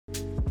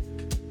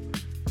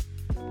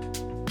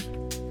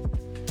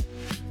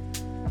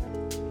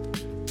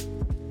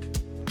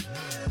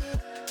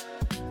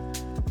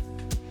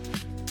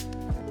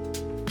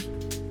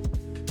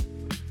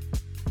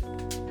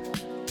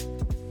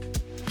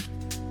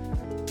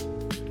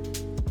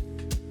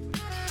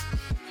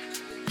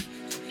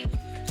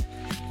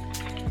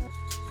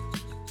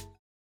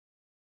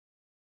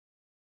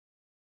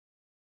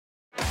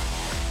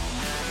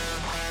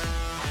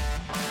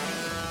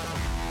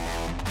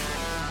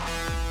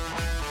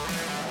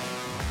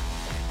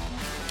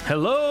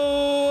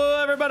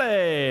Hello,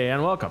 everybody,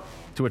 and welcome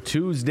to a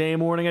Tuesday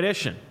morning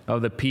edition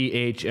of the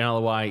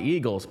PHLY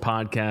Eagles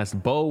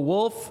podcast. Bo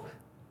Wolf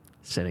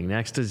sitting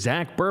next to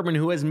Zach Berman,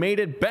 who has made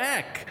it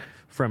back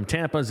from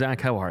Tampa.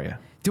 Zach, how are you?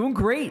 Doing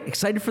great.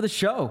 Excited for the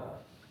show.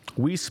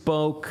 We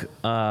spoke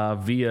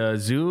via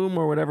Zoom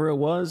or whatever it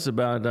was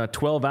about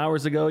 12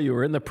 hours ago. You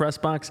were in the press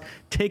box.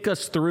 Take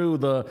us through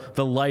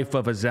the life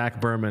of a Zach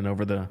Berman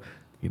over the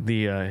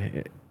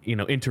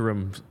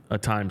interim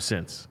time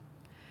since.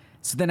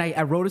 So then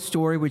I wrote a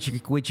story, which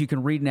you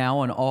can read now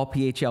on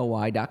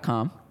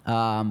allphly.com.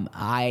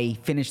 I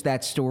finished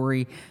that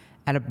story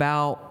at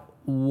about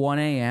 1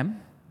 a.m.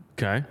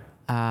 Okay.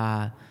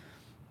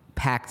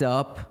 Packed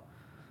up,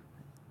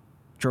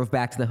 drove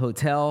back to the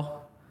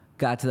hotel,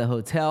 got to the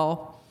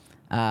hotel,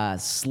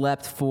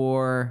 slept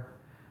for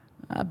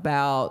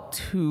about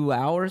 2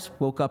 hours,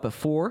 woke up at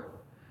 4,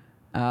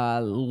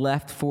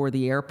 left for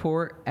the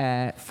airport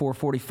at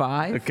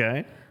 4:45.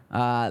 Okay.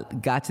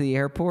 Got to the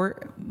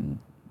airport,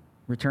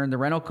 returned the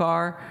rental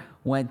car,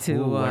 went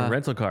to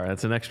rental car.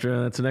 That's an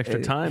extra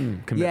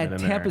time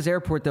commitment. Yeah, Tampa's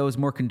airport though is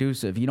more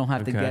conducive. You don't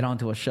have to get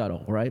onto a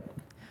shuttle, right?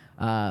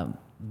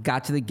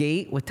 Got to the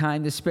gate with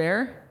time to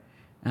spare.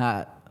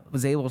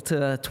 Was able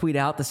to tweet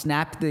out the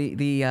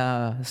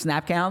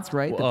snap counts,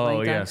 right? Oh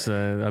yes,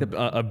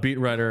 a beat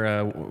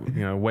writer,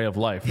 way of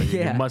life.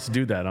 Yeah. You must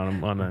do that on a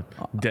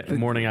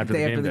morning after the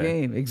game. After the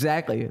game,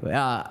 exactly.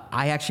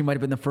 I actually might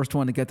have been the first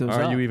one to get those.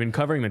 Are up. you even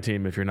covering the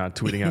team if you're not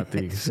tweeting out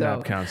the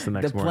snap counts the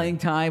next morning?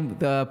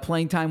 The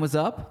playing time was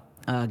up.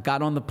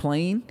 Got on the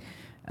plane.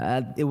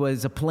 It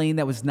was a plane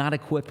that was not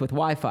equipped with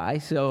Wi-Fi,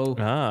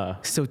 so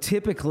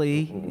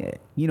typically,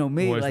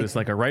 me. Was this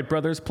like a Wright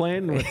Brothers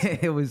plane?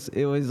 It was.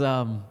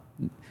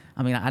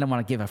 I mean, I don't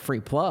want to give a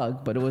free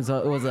plug, but it was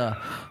a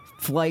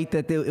flight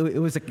that it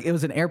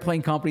was an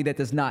airplane company that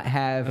does not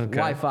have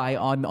Wi-Fi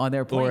on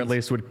their planes. Or at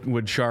least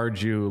would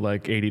charge you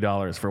like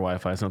 $80 for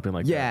Wi-Fi, something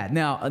like that.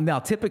 Yeah. Now,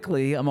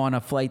 typically I'm on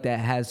a flight that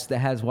has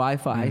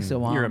Wi-Fi.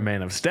 So you're a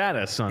man of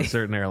status on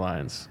certain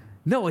airlines.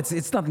 No,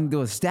 it's nothing to do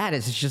with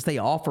status. It's just they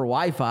offer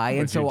Wi-Fi, But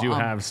and so you do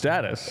have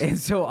status. And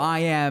so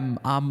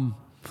I'm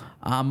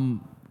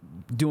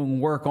doing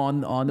work on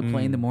the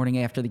plane the morning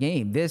after the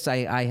game. This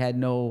I had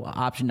no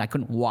option. I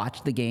couldn't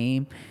watch the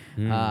game.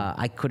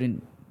 I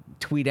couldn't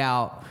tweet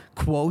out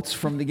quotes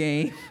from the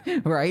game,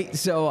 right?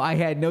 So I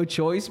had no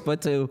choice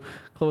but to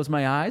close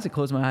my eyes. I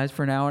closed my eyes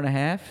for an hour and a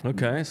half.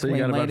 Okay, so you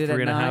Plane got about landed at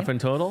 3.5 in 9.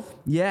 total?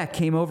 Yeah,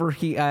 came over.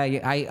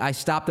 I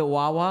stopped at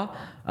Wawa,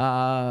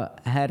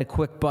 had a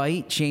quick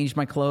bite, changed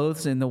my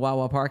clothes in the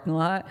Wawa parking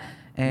lot.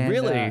 And,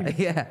 Really?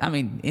 Yeah, I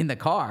mean, in the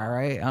car,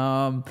 right?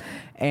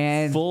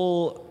 And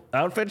full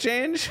outfit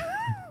change?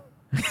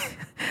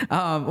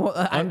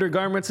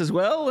 Undergarments as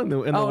well in the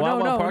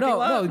Wawa parking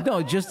lot?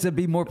 No, just to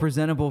be more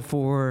presentable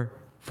for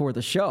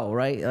the show,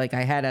 right? Like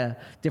I had a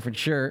different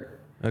shirt.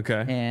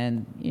 Okay.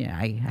 And yeah,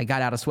 I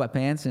got out of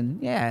sweatpants,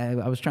 and yeah,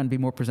 I was trying to be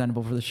more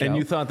presentable for the show. And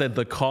you thought that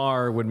the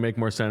car would make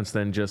more sense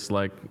than just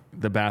like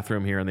the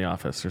bathroom here in the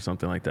office or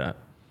something like that?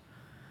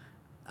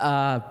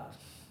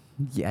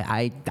 Yeah,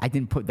 I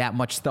didn't put that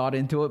much thought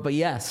into it, but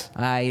yes,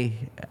 I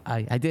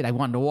did. I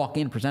wanted to walk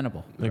in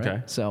presentable. Right?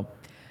 Okay. So,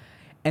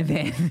 and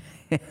then,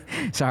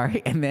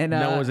 sorry, and then.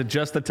 No, was it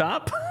just the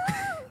top?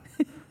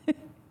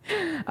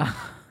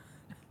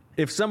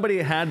 If somebody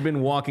had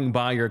been walking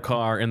by your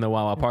car in the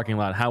Wawa parking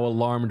lot, how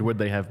alarmed would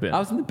they have been? I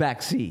was in the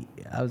back seat.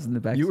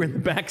 You were in the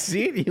back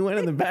seat? You went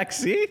in the back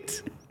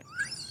seat?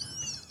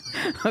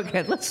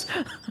 Okay, let's.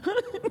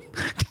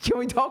 Can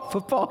we talk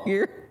football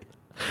here?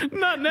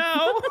 Not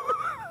now.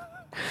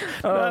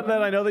 Not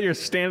that I know that you're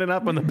standing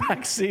up in the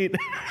back seat,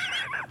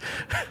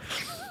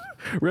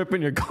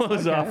 ripping your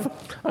clothes off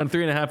on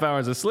 3.5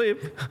 hours of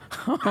sleep.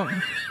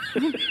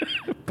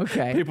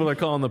 Okay. People are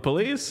calling the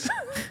police.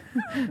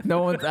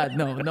 No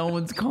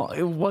one's calling.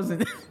 It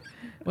wasn't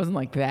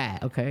like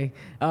that. Okay.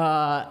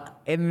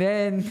 And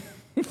then.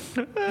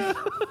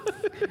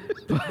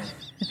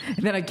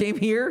 And then I came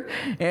here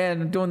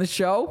and doing the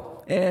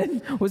show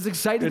and was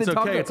excited to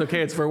talk. It's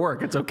okay. It's for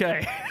work. It's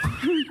okay.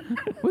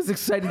 Was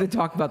excited to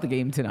talk about the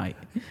game tonight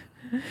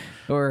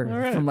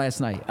from last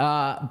night.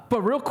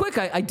 But real quick,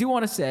 I do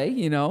want to say,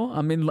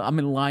 I'm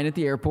in line at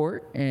the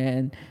airport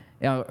and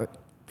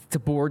to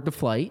board the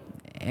flight,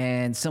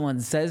 and someone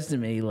says to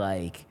me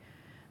like,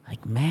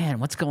 man,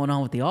 what's going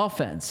on with the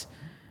offense?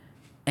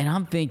 And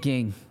I'm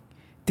thinking,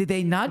 did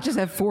they not just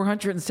have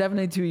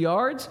 472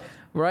 yards?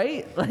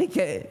 Right? Like,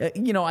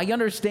 I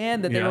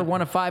understand that they were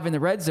 1 of 5 in the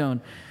red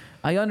zone.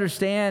 I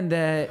understand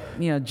that,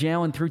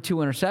 Jalen threw 2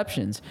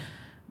 interceptions.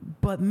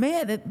 But,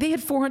 man, they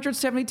had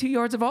 472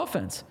 yards of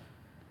offense.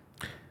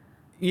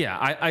 Yeah,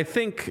 I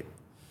think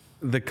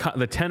the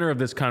tenor of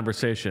this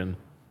conversation,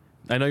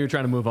 I know you're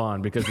trying to move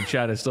on because the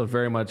chat is still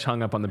very much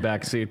hung up on the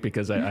back seat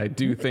because I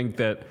do think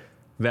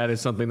that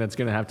is something that's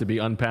going to have to be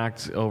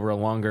unpacked over a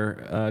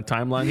longer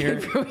timeline here.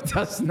 It really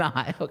does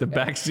not. Okay. The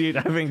back seat,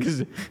 I think,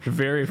 is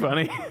very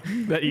funny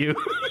that you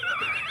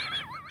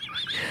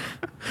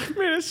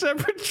made a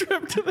separate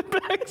trip to the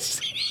back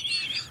seat.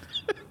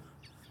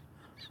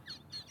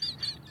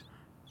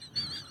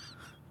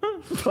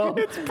 phone.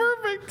 It's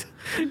perfect.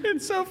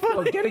 It's so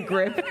funny. Oh, get a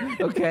grip.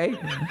 Okay.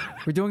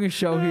 We're doing a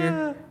show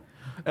here.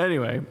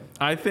 Anyway,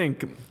 I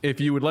think if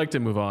you would like to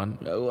move on,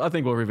 I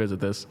think we'll revisit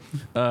this.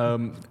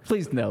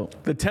 Please no.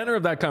 The tenor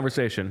of that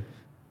conversation,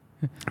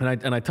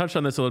 and I touched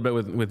on this a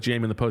little bit with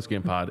Jamie in the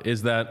postgame pod,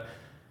 is that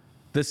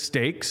the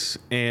stakes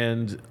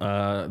and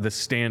the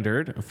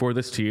standard for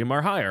this team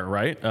are higher,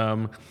 right?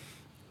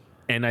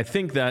 And I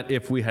think that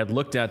if we had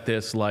looked at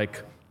this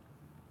like,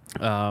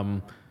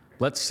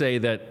 let's say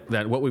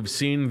that what we've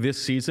seen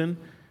this season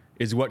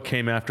is what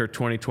came after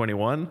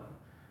 2021,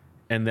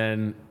 and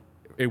then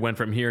it went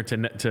from here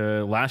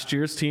to last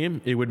year's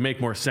team, it would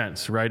make more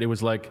sense, right? It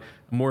was like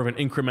more of an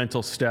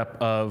incremental step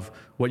of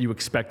what you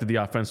expected the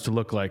offense to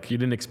look like. You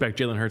didn't expect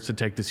Jalen Hurts to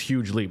take this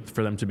huge leap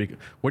for them to be.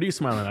 What are you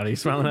smiling at? Are you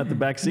smiling at the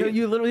back seat? No,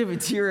 you literally have a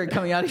tear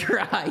coming out of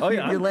your eye. Oh,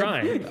 yeah, you're I'm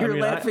crying. You're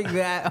laughing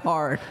that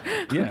hard.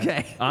 Yeah,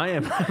 Okay. I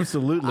am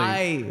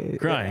absolutely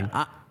crying.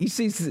 You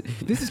see,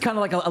 this is kind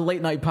of like a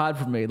late night pod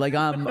for me. Like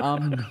Yeah,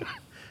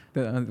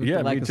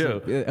 me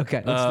too.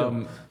 Okay, let's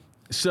do it.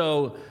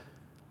 So,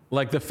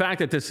 like the fact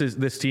that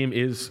this team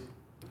is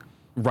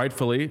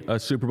rightfully a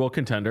Super Bowl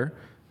contender,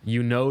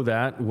 you know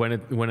that when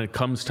it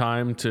comes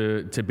time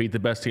to beat the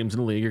best teams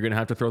in the league, you're going to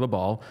have to throw the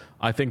ball.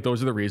 I think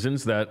those are the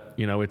reasons that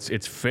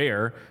it's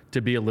fair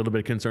to be a little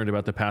bit concerned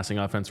about the passing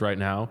offense right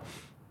now.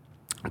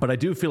 But I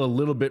do feel a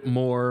little bit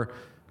more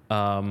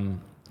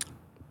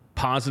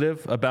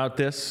positive about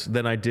this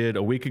than I did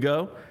a week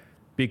ago,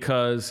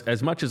 because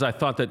as much as I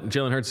thought that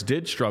Jalen Hurts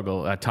did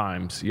struggle at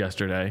times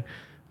yesterday,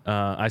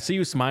 I see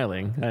you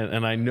smiling,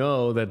 and I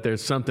know that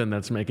there's something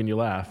that's making you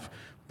laugh.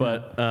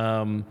 But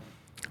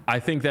I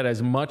think that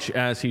as much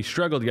as he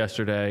struggled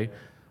yesterday,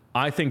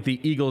 I think the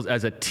Eagles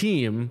as a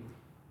team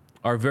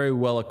are very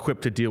well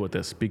equipped to deal with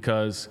this,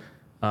 because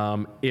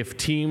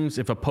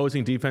if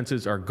opposing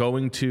defenses are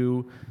going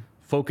to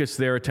focus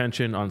their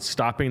attention on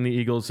stopping the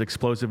Eagles'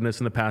 explosiveness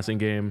in the passing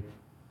game,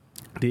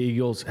 the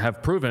Eagles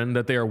have proven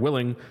that they are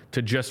willing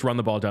to just run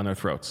the ball down their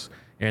throats.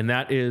 And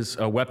that is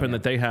a weapon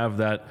that they have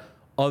that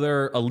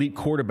other elite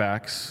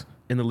quarterbacks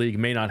in the league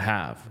may not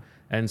have.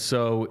 And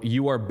so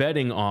you are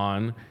betting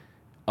on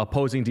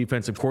opposing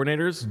defensive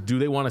coordinators. Do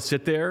they want to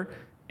sit there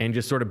and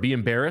just sort of be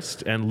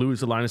embarrassed and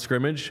lose the line of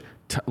scrimmage,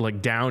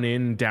 like down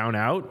in, down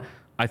out?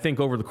 I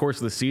think over the course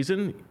of the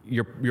season,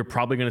 you're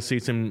probably going to see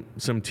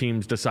some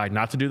teams decide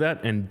not to do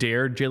that and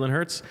dare Jalen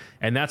Hurts,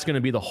 and that's going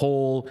to be the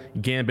whole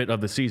gambit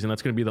of the season.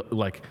 That's going to be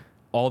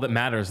all that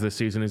matters this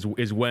season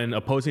is when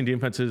opposing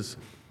defenses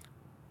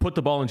put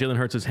the ball in Jalen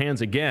Hurts'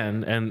 hands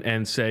again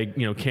and say,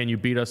 can you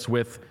beat us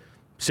with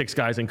 6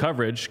 guys in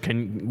coverage?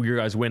 Can your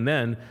guys win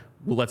then?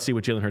 Well, let's see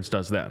what Jalen Hurts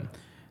does then.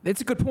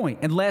 It's a good point.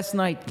 And last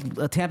night,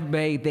 Tampa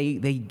Bay,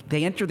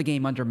 they enter the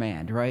game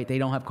undermanned, right? They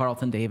don't have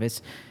Carlton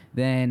Davis.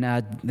 Then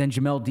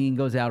Jamel Dean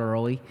goes out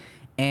early.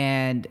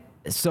 And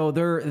so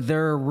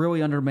they're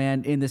really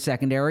undermanned in the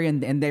secondary,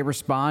 and they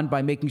respond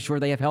by making sure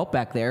they have help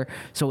back there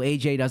so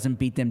AJ doesn't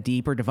beat them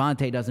deep or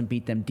Devontae doesn't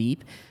beat them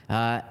deep.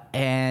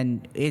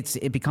 And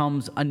it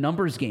becomes a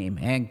numbers game.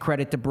 And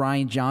credit to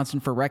Brian Johnson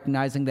for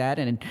recognizing that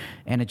and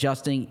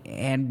adjusting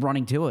and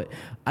running to it.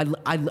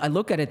 I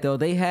look at it, though.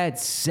 They had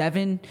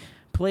 7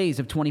 plays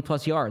of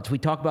 20-plus yards. We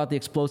talk about the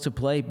explosive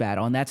play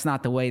battle, and that's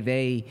not the way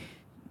they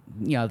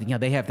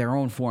have their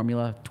own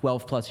formula,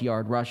 12-plus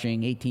yard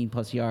rushing,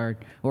 18-plus yard,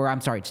 or I'm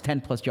sorry, it's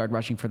 10-plus yard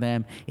rushing for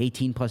them,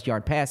 18-plus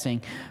yard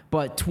passing.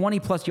 But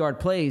 20-plus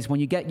yard plays, when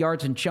you get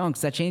yards in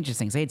chunks, that changes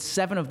things. They had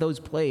 7 of those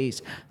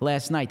plays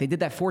last night. They did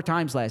that 4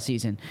 times last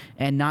season,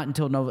 and not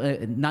until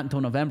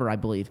November, I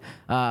believe.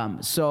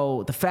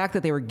 So the fact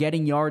that they were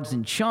getting yards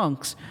in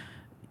chunks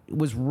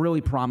was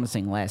really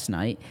promising last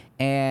night.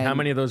 And how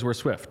many of those were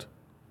Swift?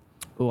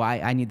 Oh,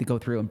 I need to go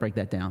through and break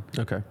that down.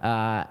 Okay.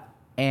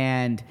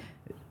 And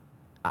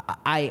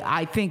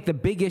I think the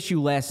big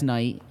issue last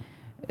night,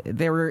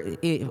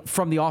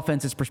 from the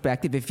offense's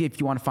perspective, if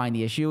you want to find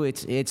the issue,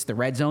 it's the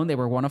red zone. They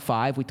were 1 of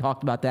 5. We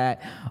talked about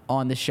that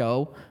on the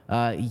show.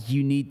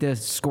 You need to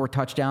score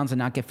touchdowns and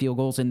not get field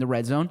goals in the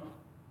red zone,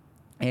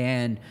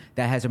 and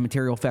that has a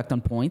material effect on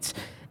points.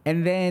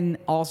 And then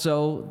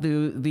also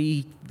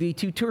the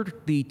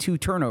two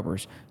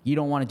turnovers. You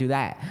don't want to do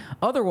that.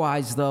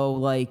 Otherwise, though,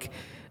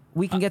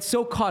 we can get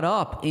so caught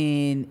up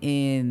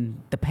in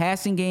the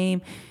passing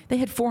game. They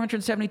had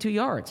 472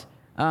 yards.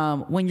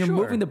 When you're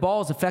moving the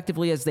ball as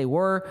effectively as they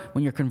were,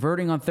 when you're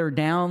converting on third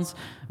downs,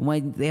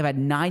 when they have a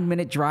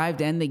 9-minute drive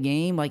to end the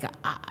game,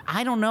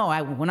 I don't know.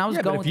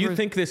 But if you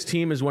think this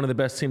team is one of the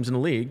best teams in the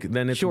league,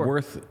 then it's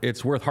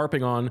worth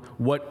harping on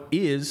what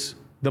is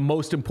the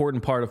most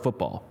important part of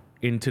football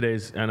in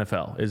today's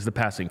NFL is the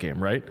passing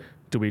game, right?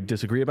 Do we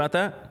disagree about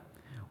that?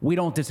 We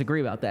don't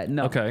disagree about that,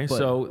 no. Okay,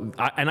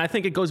 I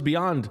think it goes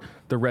beyond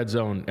the red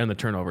zone and the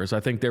turnovers.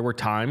 I think there were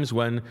times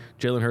when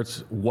Jalen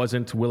Hurts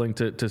wasn't willing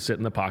to sit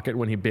in the pocket,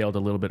 when he bailed a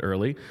little bit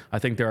early. I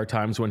think there are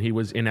times when he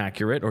was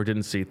inaccurate or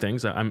didn't see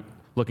things. I'm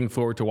looking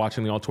forward to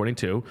watching the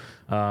All-22.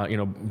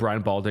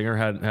 Brian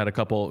Baldinger had a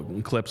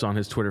couple clips on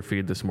his Twitter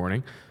feed this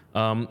morning.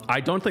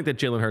 I don't think that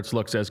Jalen Hurts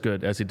looks as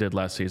good as he did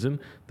last season.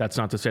 That's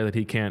not to say that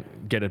he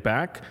can't get it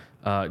back.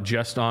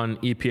 just on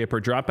EPA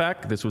per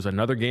dropback. This was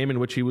another game in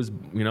which he was,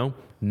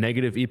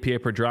 negative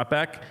EPA per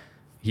dropback.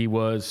 He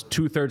was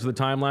 2/3 of the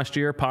time last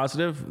year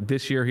positive.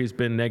 This year he's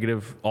been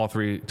negative all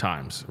 3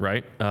 times,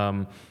 right?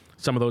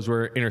 Some of those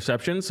were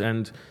interceptions,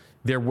 and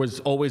there was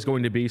always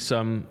going to be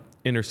some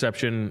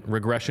interception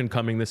regression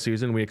coming this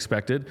season. We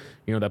expected,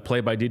 that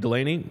play by D.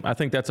 Delaney. I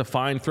think that's a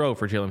fine throw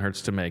for Jalen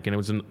Hurts to make, and it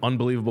was an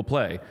unbelievable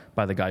play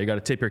by the guy. You got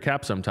to tip your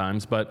cap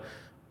sometimes, but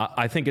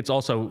I think it's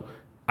also,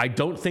 I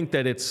don't think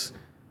that it's,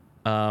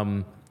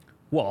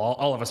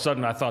 all of a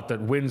sudden I thought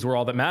that wins were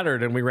all that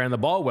mattered and we ran the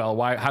ball well.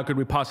 How could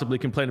we possibly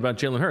complain about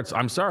Jalen Hurts?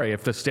 I'm sorry,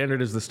 if the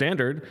standard is the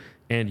standard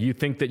and you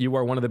think that you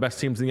are one of the best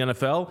teams in the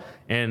NFL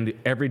and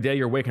every day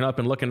you're waking up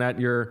and looking at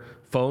your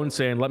phone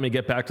saying, let me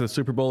get back to the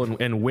Super Bowl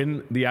and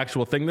win the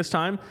actual thing this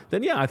time,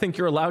 then yeah, I think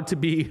you're allowed to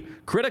be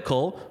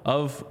critical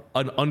of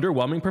an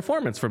underwhelming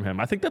performance from him.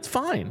 I think that's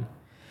fine.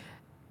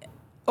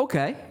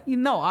 Okay,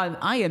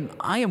 I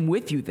am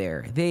with you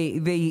there.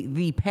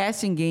 The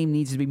passing game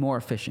needs to be more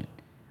efficient.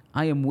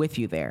 I am with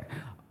you there.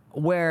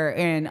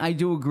 And I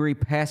do agree,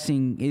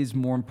 passing is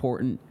more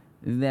important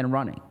than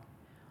running.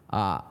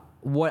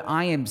 What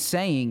I am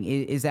saying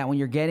is that when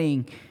you're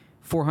getting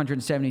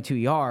 472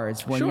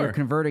 yards, when you're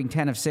converting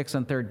 10 of 6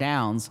 on third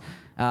downs,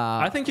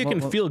 I think you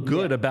can feel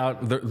good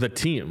about the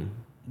team.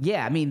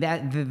 Yeah, I mean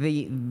that's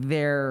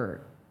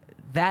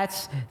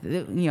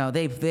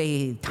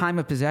they time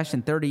of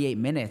possession 38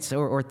 minutes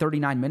or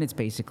 39 minutes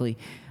basically.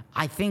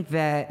 I think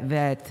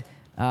that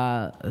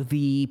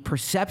the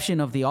perception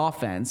of the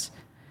offense,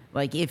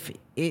 like let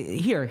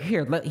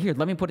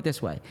me put it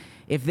this way: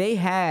 if they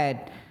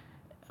had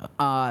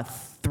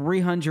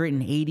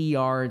 380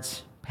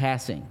 yards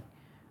passing,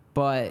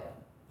 but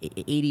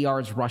 80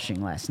 yards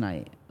rushing last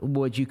night,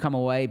 would you come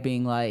away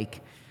being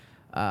like,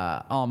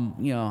 I'm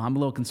a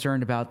little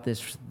concerned about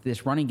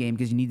this running game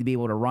because you need to be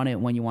able to run it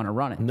when you want to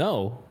run it?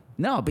 No,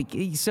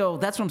 so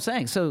that's what I'm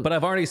saying. But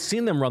I've already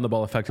seen them run the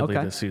ball effectively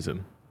this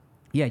season.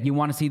 Yeah, you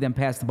want to see them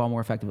pass the ball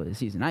more effectively this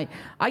season.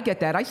 I get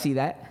that. I see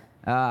that.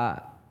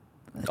 A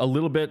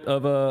little bit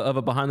of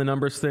a behind the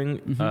numbers thing.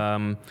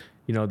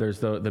 Mm-hmm. There's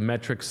the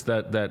metrics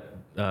that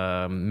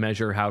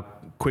measure how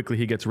quickly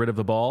he gets rid of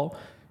the ball.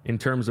 In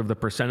terms of the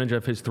percentage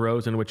of his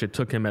throws in which it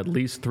took him at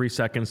least 3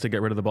 seconds to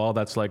get rid of the ball,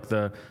 that's like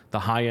the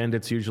high end.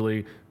 It's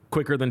usually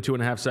quicker than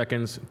 2.5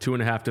 seconds,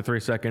 2.5 to 3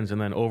 seconds,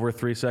 and then over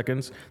 3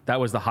 seconds. That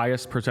was the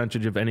highest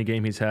percentage of any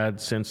game he's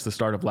had since the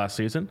start of last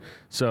season.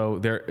 So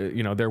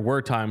there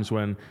were times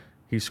when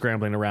he's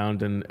scrambling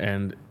around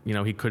and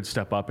he could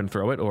step up and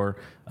throw it, or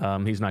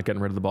he's not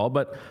getting rid of the ball.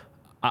 But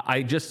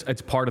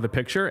it's part of the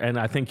picture, and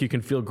I think you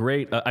can feel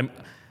great. I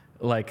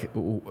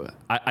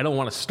don't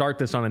want to start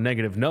this on a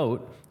negative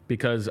note,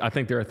 because I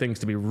think there are things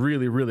to be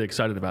really, really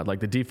excited about. Like,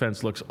 the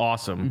defense looks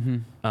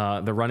awesome.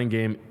 Mm-hmm. The running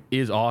game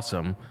is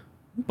awesome.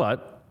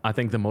 But I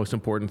think the most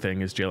important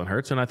thing is Jalen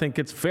Hurts, and I think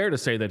it's fair to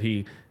say that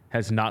he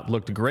has not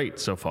looked great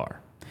so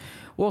far.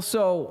 Well,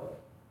 so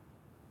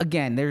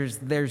again,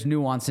 there's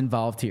nuance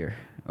involved here,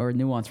 or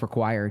nuance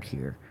required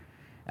here.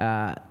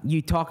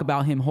 You talk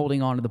about him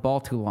holding on to the ball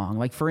too long.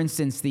 Like, for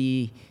instance,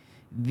 the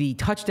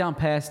touchdown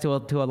pass to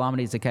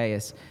Olamide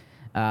Zaccheaus,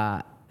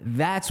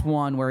 that's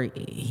one where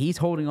he's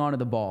holding on to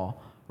the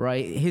ball,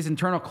 right? His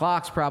internal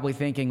clock's probably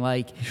thinking,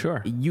 like,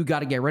 sure, you got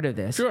to get rid of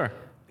this. Sure.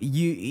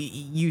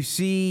 You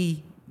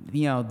see,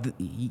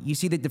 you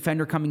see the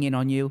defender coming in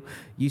on you.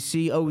 You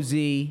see OZ.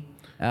 It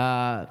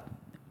was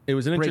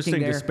an interesting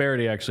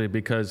disparity, actually,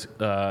 because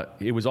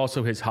it was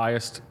also his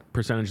highest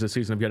percentage this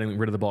season of getting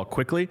rid of the ball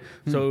quickly.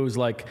 So it was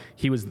like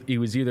he was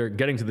either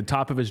getting to the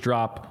top of his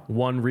drop,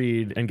 one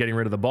read, and getting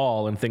rid of the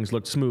ball, and things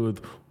looked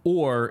smooth,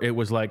 or it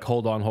was like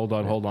hold on.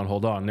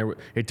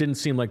 It didn't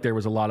seem like there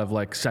was a lot of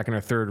like second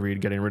or third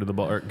read getting rid of the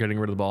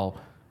ball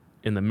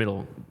in the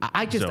middle.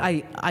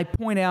 I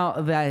point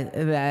out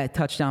that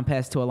touchdown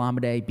pass to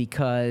Olamide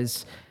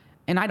because,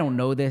 and I don't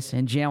know this,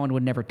 and Jalen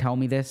would never tell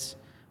me this,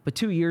 but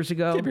 2 years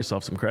ago, give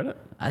yourself some credit.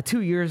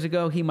 2 years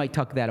ago, he might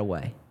tuck that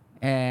away,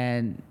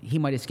 and he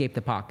might escape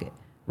the pocket,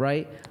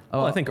 right?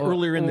 Well, I think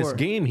earlier in this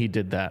game he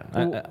did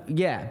that.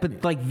 Yeah,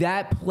 but like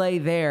that play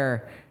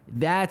there,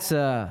 that's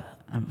an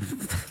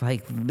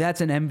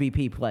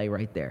MVP play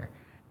right there,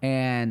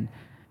 and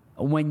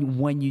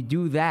when you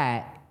do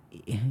that.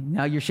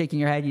 Now you're shaking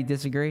your head. You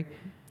disagree?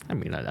 I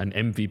mean, an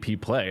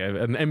MVP play.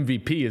 An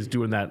MVP is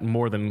doing that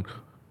more than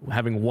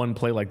having one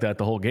play like that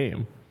the whole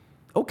game.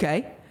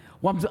 Okay.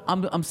 Well,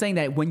 I'm saying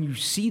that when you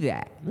see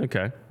that.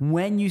 Okay.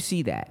 When you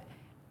see that,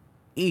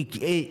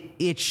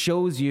 it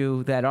shows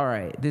you that, all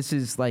right, this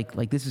is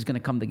like this is going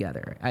to come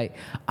together. AJ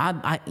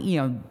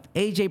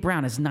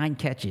Brown has 9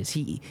 catches.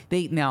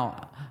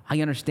 Now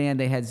I understand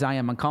they had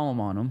Zion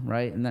McCollum on him,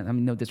 right? And I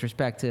mean, no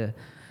disrespect to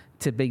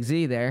Big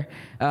Z there.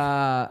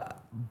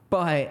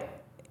 But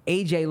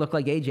AJ looked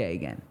like AJ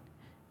again.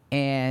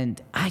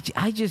 And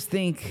I just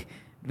think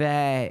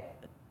that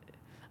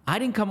I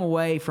didn't come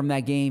away from that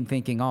game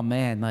thinking, oh,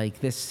 man,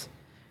 like this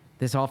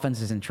offense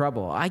is in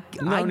trouble.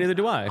 Neither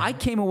do I. I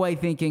came away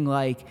thinking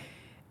like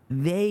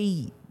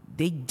they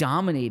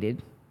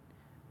dominated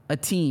a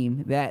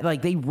team that,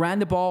 like, they ran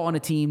the ball on a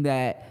team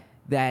that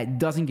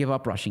doesn't give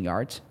up rushing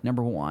yards,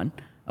 number one.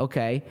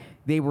 Okay.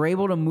 They were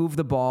able to move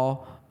the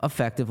ball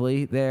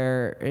effectively.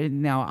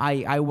 Now,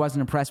 I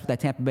wasn't impressed with that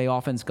Tampa Bay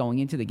offense going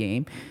into the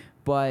game,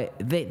 but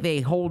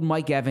they hold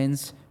Mike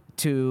Evans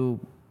to,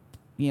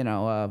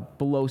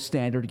 below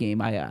standard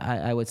game.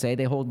 I would say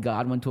they hold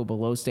Godwin to a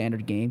below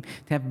standard game.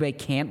 Tampa Bay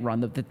can't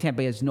run. The Tampa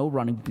Bay has no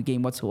running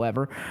game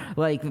whatsoever.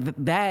 Like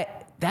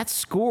that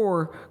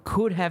score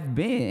could have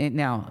been.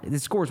 Now the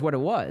score is what it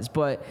was,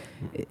 but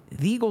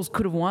the Eagles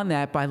could have won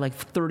that by like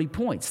 30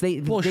 points. They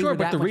but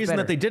the reason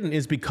that they didn't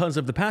is because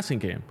of the passing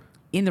game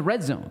in the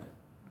red zone.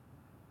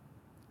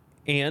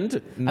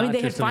 And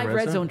they had 5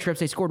 red zone trips.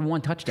 They scored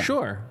 1 touchdown.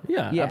 Sure,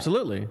 yeah.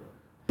 Absolutely.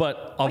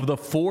 But of the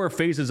 4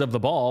 phases of the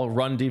ball,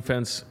 run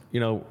defense,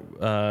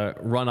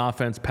 run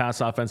offense, pass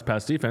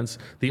defense,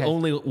 the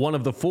only one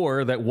of the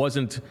 4 that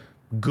wasn't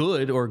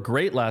good or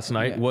great last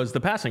night was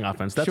the passing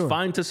offense. That's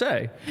fine to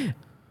say.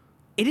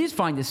 It is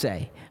fine to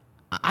say.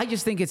 I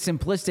just think it's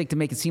simplistic to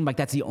make it seem like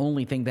that's the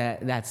only thing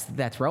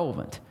that's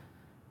relevant.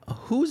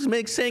 Who's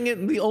saying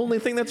it the only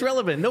thing that's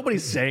relevant?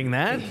 Nobody's saying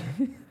that.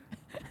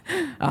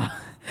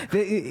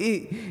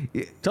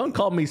 Don't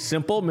call me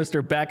simple,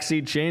 Mr.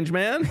 Backseat Change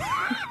Man.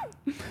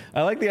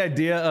 I like the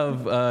idea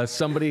of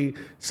somebody,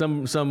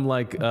 some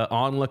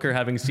onlooker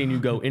having seen you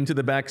go into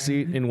the back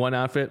seat in one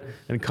outfit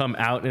and come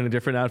out in a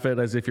different outfit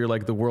as if you're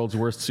like the world's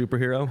worst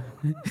superhero.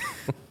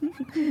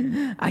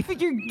 I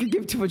think you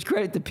give too much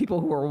credit to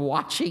people who are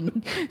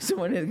watching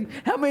someone.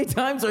 How many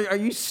times are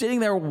you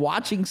sitting there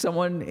watching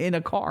someone in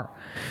a car?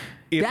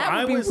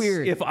 That would be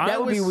weird.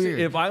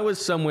 If I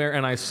was somewhere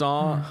and I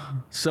saw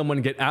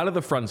someone get out of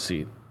the front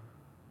seat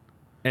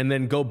and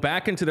then go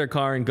back into their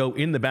car and go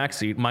in the back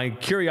seat, my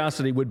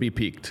curiosity would be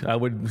piqued. I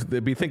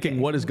would be thinking,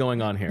 what is going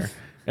on here?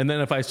 And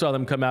then if I saw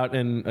them come out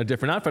in a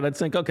different outfit, I'd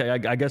think, okay,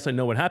 I guess I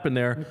know what happened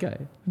there. Okay.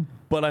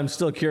 But I'm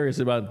still curious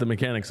about the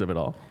mechanics of it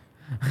all.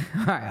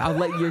 All right, I'll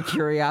let your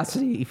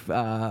curiosity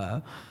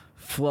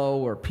flow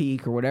or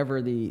peak or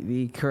whatever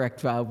the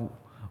correct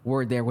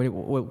word there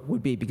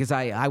would be, because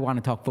I want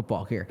to talk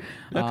football here.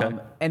 Okay.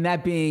 And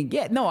that being,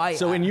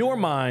 So in your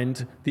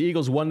mind, the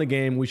Eagles won the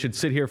game. We should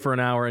sit here for an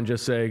hour and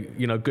just say,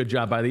 good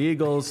job by the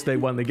Eagles. They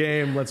won the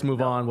game. Let's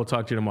move on. We'll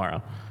talk to you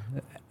tomorrow.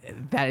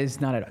 That is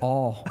not at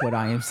all what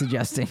I am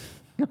suggesting.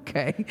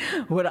 Okay.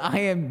 What I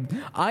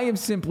am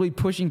simply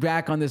pushing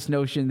back on this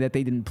notion that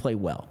they didn't play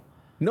well.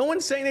 No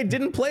one's saying they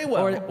didn't play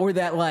well. Or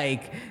that the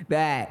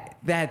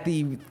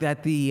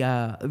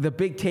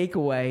big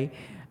takeaway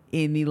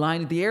in the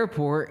line at the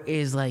airport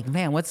is like,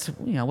 man, what's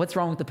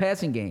wrong with the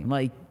passing game?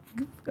 Like,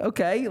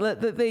 okay,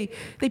 they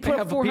put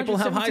up 470 people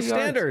have high yards.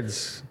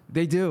 Standards.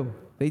 They do.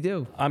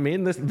 I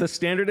mean, the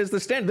standard is the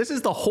standard. This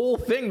is the whole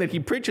thing that he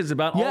preaches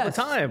about all the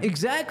time.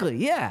 Exactly.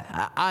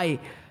 Yeah. I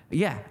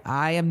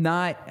am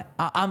not.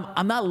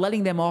 I'm not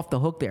letting them off the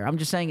hook there. I'm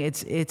just saying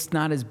it's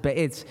not as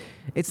bad.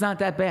 It's not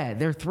that bad.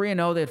 They're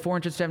 3-0. They had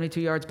 472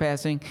 yards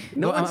passing.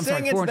 I'm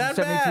saying it's that bad.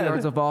 472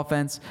 yards of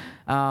offense.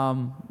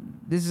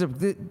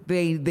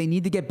 They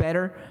need to get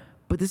better,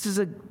 but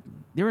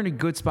they're in a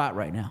good spot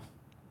right now.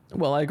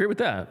 Well, I agree with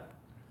that.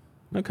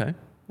 Okay,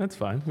 that's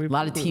fine. A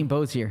lot of team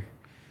bows here.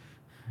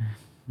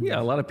 Yeah,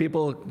 a lot of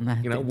people,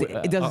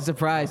 it doesn't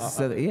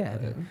surprise.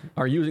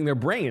 Are using their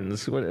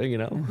brains. What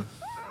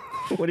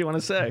do you want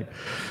to say?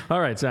 All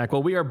right, Zach.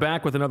 Well, we are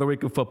back with another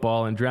week of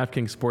football, and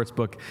DraftKings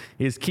Sportsbook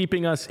is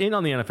keeping us in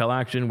on the NFL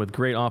action with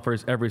great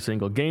offers every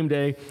single game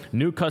day.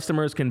 New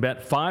customers can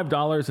bet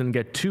 $5 and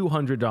get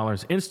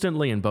 $200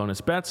 instantly in bonus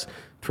bets.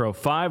 Throw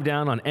 $5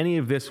 down on any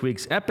of this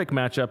week's epic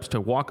matchups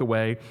to walk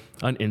away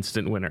an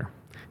instant winner.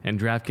 And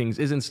DraftKings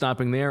isn't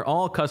stopping there.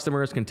 All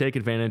customers can take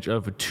advantage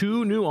of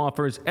 2 new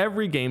offers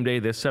every game day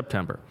this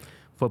September.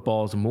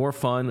 Football is more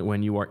fun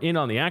when you are in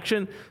on the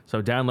action,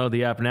 so download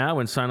the app now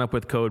and sign up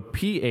with code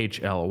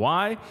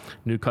PHLY.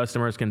 New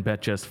customers can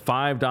bet just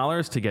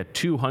 $5 to get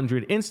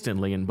 $200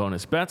 instantly in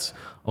bonus bets,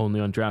 only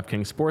on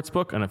DraftKings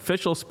Sportsbook, an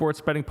official sports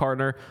betting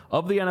partner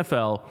of the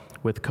NFL,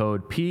 with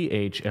code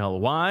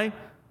PHLY.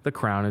 The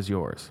crown is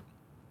yours.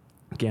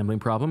 Gambling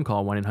problem?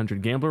 Call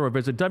 1-800-GAMBLER or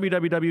visit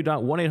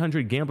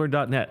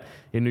www.1800gambler.net.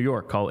 In New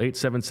York, call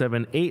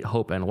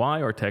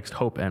 877-8-HOPE-NY or text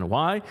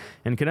HOPE-NY.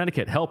 In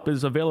Connecticut, help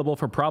is available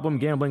for problem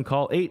gambling.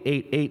 Call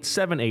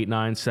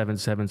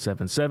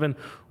 888-789-7777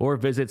 or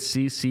visit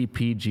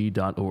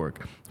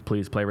ccpg.org.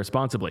 Please play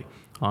responsibly.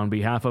 On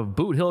behalf of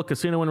Boot Hill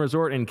Casino and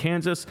Resort in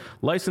Kansas,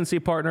 licensee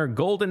partner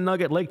Golden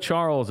Nugget Lake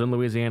Charles in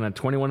Louisiana,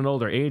 21 and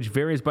older. Age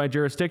varies by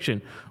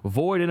jurisdiction.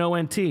 Void in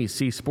ONT. See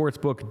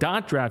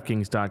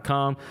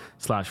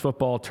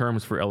sportsbook.draftkings.com/football.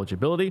 Terms for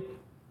eligibility.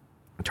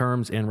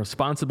 Terms and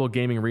responsible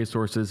gaming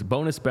resources.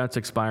 Bonus bets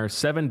expire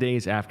 7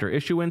 days after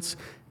issuance.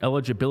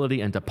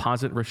 Eligibility and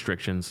deposit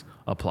restrictions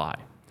apply.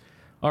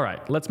 All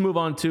right, let's move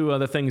on to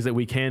the things that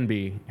we can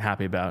be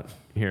happy about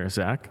here,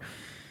 Zach.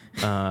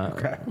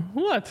 Okay.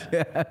 What?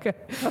 Yeah, okay.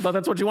 I thought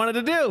that's what you wanted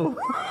to do.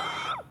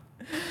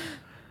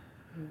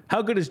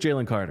 How good is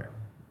Jalen Carter?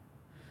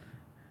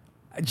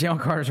 Jalen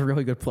Carter's a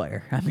really good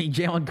player. I mean,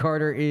 Jalen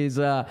Carter is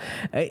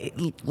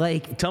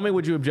like. Tell me,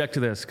 would you object to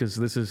this? Because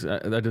this is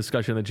a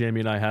discussion that Jamie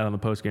and I had on the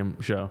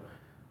postgame show.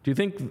 Do you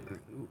think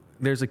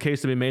there's a case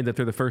to be made that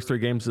through the first 3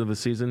 games of the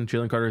season,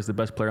 Jalen Carter is the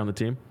best player on the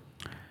team?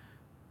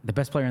 The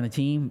best player on the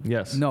team?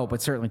 Yes. No,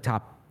 but certainly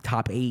top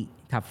 8,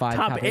 top 5,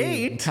 Top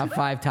 8? top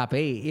 5, top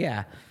 8.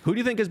 Yeah. Who do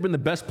you think has been the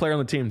best player on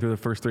the team through the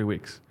first 3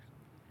 weeks?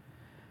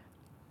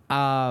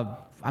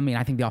 I mean,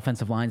 I think the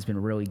offensive line's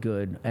been really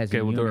good as a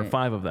Okay, well, unit. there are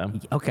 5 of them.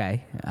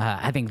 Okay.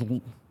 I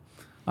think.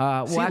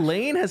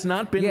 Lane has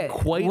not been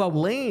quite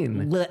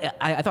Lane.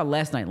 I thought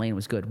last night Lane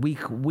was good. Week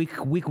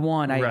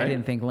 1, I Right.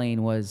 didn't think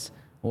Lane was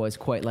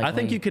quite like. I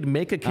think Lane. you could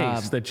make a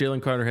case that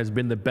Jalen Carter has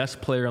been the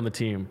best player on the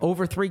team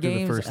over 3 through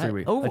games. the first 3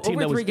 weeks. Over, A team over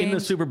that was 3 in the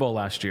games, Super Bowl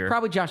last year.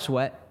 probably Josh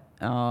Sweat.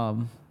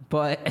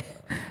 But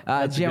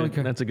Jalen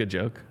Carter. That's a good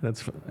joke.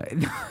 That's.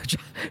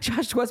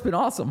 Josh Sweat's been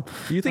awesome.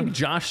 You think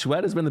Josh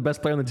Sweat has been the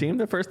best player on the team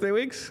the first 3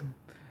 weeks?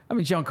 I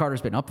mean, Jalen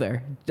Carter's been up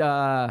there.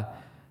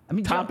 I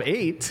mean, Top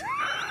 8.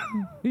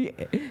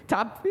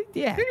 top,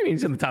 yeah. What do you mean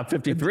he's in the top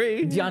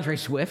 53? DeAndre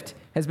Swift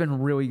has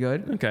been really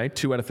good. Okay,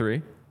 2 out of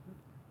 3.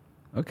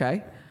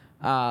 Okay.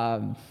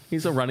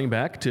 He's a running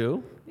back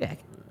too. Yeah.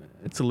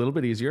 It's a little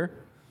bit easier.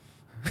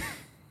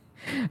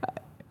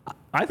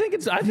 I think You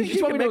you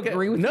just want can me to make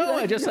agree with you?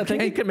 No, then? I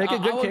think you can make a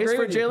good I'll case agree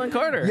for with you. Jalen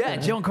Carter. Yeah,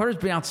 Jalen Carter's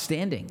been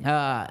outstanding.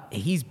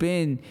 He's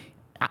been.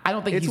 I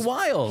don't think It's he's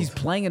wild. He's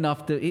playing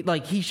enough to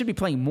he should be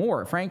playing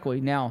more. Frankly,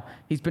 now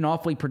he's been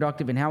awfully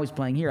productive in how he's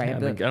playing here. I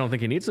don't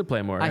think he needs to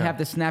play more. I have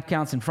the snap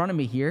counts in front of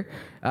me here.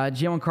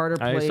 Jalen Carter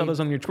I played. saw those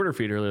on your Twitter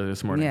feed earlier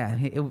this morning. Yeah,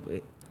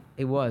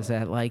 it was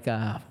at like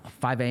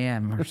 5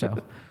 a.m. or so.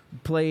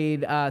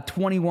 Played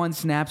 21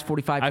 snaps,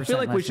 45%. I feel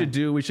like we last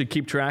night. should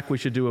keep track. We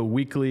should do a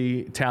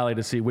weekly tally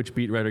to see which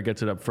beat writer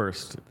gets it up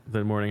first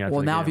the morning after.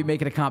 Well, the now game. if you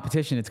make it a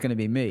competition, it's going to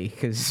be me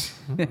because.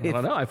 I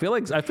don't know. I feel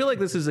like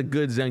this is a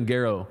good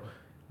Zangaro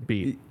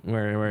beat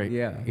where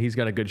Yeah. he's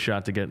got a good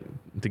shot to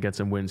get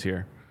some wins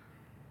here.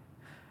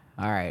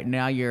 All right,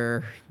 now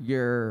you're.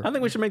 I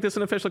think we should make this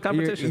an official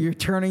competition. You're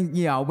turning,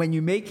 when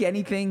you make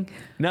anything.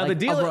 Now like the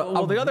deal,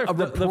 the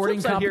flip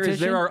reporting side here is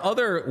there competition- are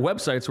other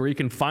websites where you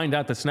can find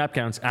out the snap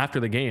counts after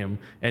the game,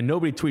 and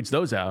nobody tweets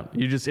those out.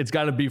 It's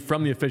got to be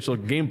from the official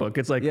game book.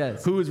 It's like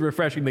Yes. who is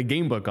refreshing the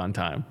game book on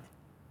time?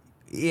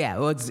 Yeah,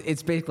 well,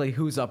 it's basically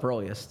who's up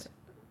earliest,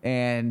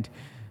 and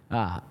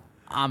I'm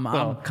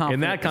confident in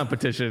that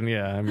competition,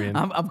 yeah. I mean,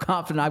 I'm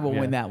confident I will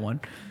win that one.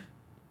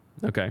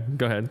 okay,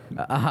 go ahead,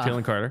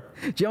 Jalen Carter.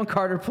 Jalen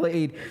Carter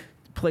played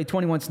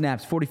 21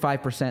 snaps,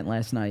 45%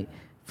 last night.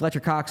 Fletcher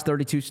Cox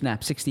 32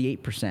 snaps,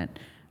 68%.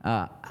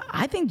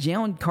 I think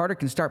Jalen Carter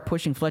can start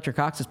pushing Fletcher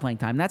Cox's playing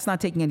time. That's not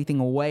taking anything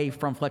away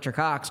from Fletcher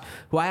Cox,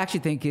 who I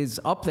actually think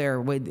is up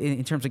there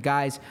in terms of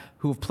guys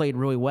who have played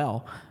really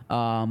well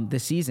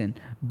this season.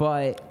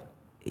 But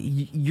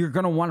you're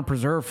going to want to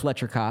preserve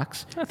Fletcher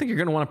Cox. I think you're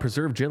going to want to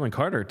preserve Jalen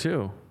Carter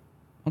too.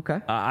 Okay.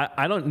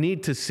 I don't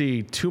need to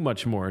see too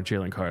much more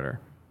Jalen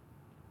Carter.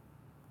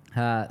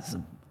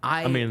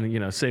 I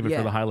mean, save it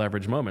for the high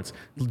leverage moments,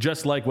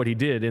 just like what he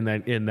did in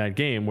that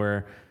game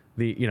where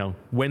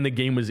when the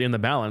game was in the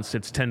balance,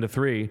 it's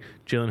 10-3.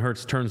 Jalen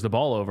Hurts turns the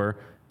ball over,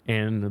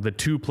 and the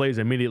 2 plays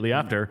immediately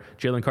after,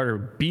 Jalen Carter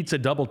beats a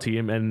double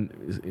team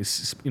and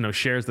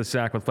shares the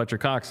sack with Fletcher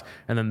Cox,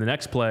 and then the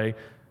next play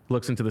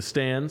looks into the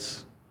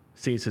stands,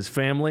 sees his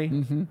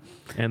family,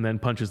 and then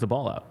punches the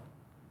ball out.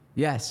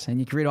 Yes, and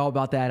you can read all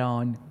about that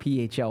on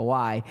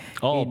PHLY.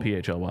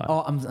 PHLY.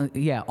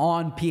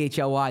 On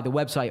PHLY, the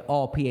website,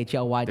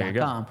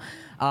 allphly.com.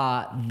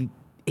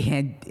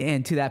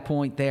 And to that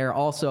point there,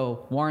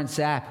 also, Warren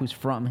Sapp, who's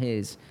from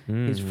his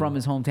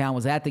hometown,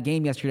 was at the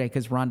game yesterday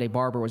because Rondé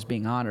Barber was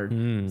being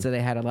honored. So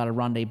they had a lot of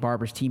Rondé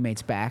Barber's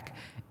teammates back.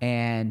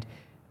 And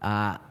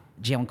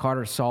Jalen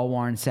Carter saw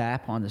Warren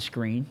Sapp on the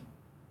screen.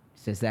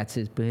 He says that's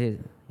his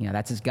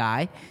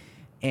guy.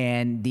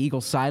 And the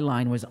Eagles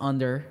sideline was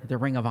under the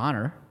Ring of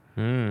Honor.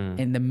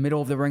 In the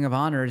middle of the Ring of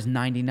Honor is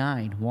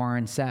 99,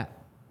 Warren Sapp.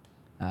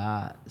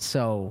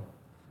 So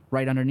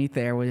right underneath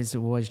there was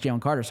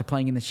Jalen Carter. So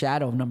playing in the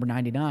shadow of number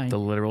 99. The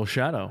literal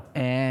shadow.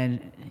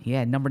 And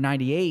number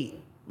 98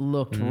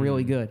 looked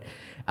really good.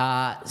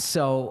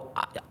 So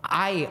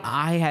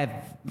I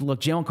have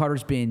look. Jalen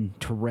Carter's been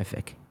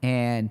terrific,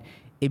 and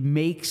it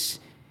makes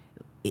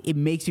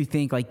you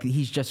think like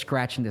he's just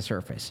scratching the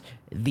surface.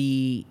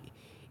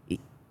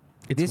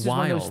 This is wild.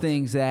 one of those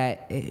things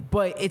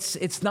but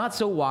it's not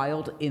so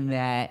wild in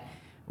that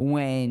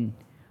when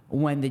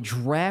the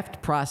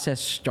draft process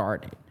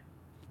started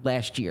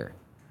last year,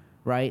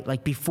 right?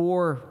 Like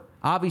before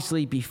the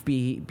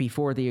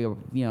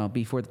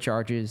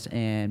charges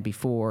and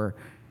before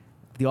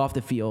the off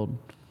the field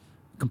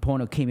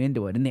component came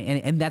into it,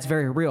 and that's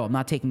very real. I'm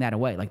not taking that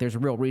away. Like there's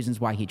real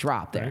reasons why he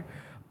dropped there,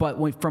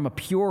 but from a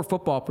pure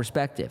football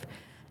perspective,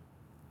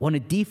 when a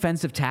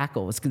defensive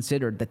tackle is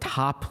considered the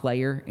top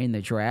player in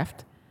the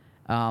draft,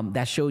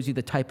 that shows you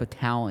the type of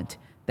talent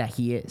that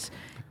he is.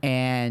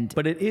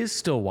 But it is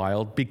still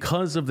wild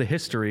because of the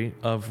history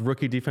of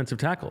rookie defensive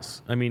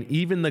tackles. I mean,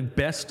 even the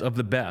best of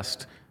the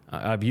best,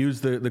 I've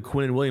used the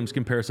Quinnen Williams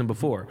comparison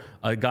before.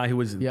 A guy who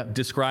was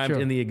described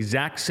in the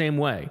exact same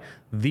way,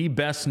 the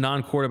best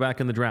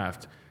non-quarterback in the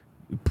draft,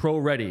 pro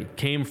ready,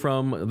 came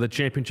from the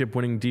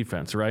championship-winning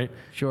defense, right?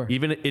 Sure.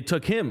 Even it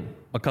took him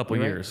a couple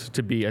years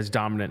to be as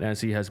dominant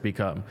as he has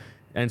become.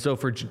 And so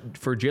for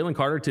Jalen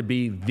Carter to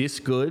be this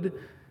good,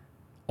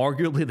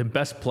 arguably the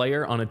best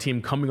player on a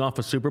team coming off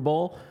a Super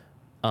Bowl,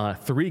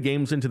 3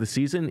 games into the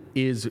season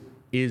is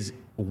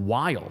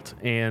wild.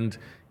 And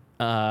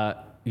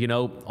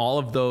all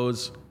of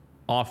those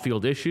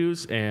off-field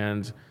issues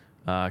and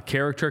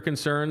character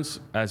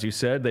concerns, as you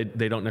said,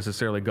 they don't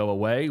necessarily go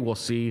away. We'll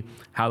see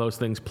how those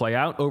things play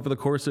out over the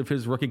course of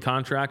his rookie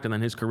contract and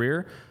then his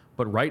career.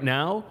 But right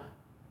now,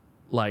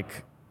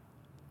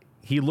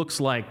 he looks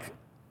like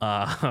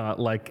a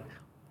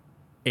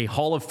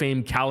Hall of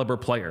Fame caliber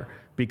player,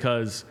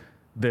 because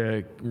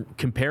the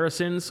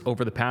comparisons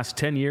over the past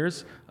 10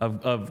 years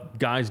of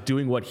guys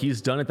doing what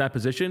he's done at that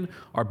position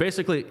are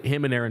basically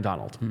him and Aaron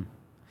Donald.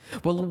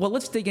 Well,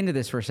 let's dig into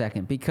this for a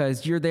second,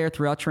 because you're there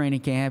throughout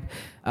training camp,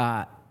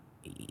 and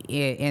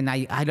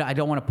I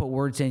don't want to put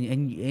words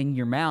in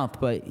your mouth,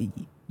 but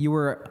you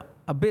were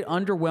a bit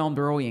underwhelmed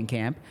early in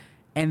camp,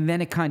 and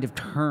then it kind of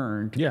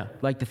turned,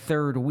 like the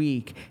third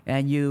week,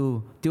 and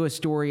you do a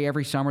story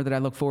every summer that I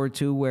look forward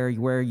to,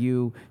 where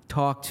you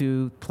talk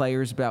to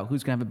players about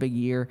who's going to have a big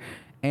year,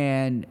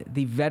 and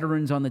the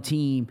veterans on the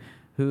team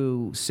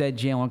who said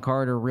Jalen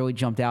Carter really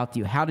jumped out to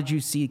you. How did you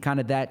see kind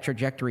of that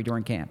trajectory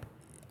during camp?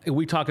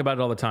 We talk about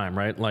it all the time,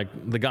 right? Like,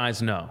 the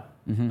guys know.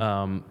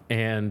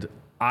 And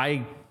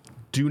I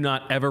do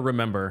not ever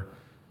remember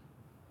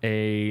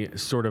a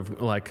sort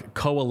of like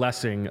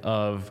coalescing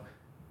of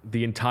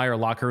the entire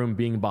locker room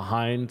being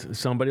behind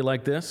somebody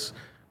like this,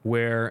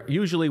 where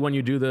usually when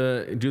you do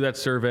that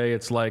survey,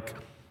 it's like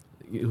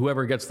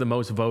whoever gets the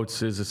most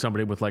votes is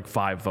somebody with like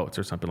 5 votes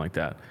or something like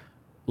that.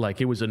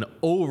 Like, it was an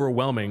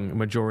overwhelming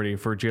majority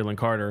for Jalen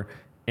Carter,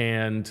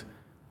 and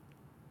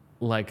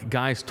like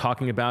guys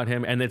talking about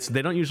him, and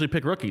they don't usually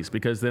pick rookies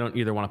because they don't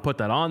either want to put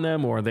that on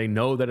them, or they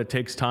know that it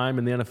takes time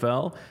in the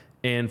NFL.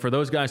 And for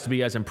those guys to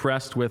be as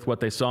impressed with what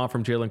they saw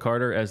from Jalen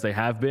Carter as they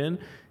have been,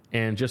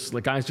 and just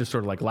like guys just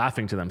sort of like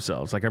laughing to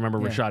themselves. Like, I remember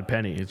Rashad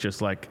Penny, he's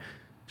just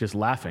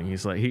laughing.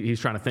 He's like, he's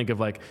trying to think of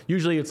like,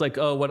 usually it's like,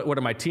 oh, what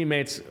are my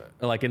teammates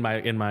like in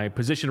my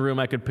position room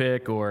I could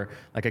pick, or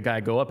like a guy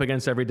I go up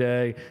against every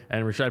day.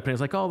 And Rashad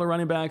Penny's like, oh, the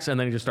running backs. And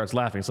then he just starts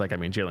laughing. It's like, I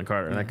mean, Jalen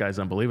Carter, and that guy's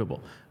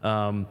unbelievable.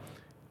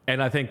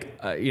 And I think,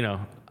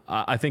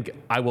 I think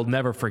I will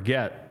never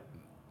forget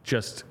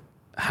just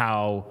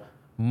how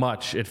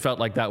much it felt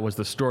like that was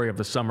the story of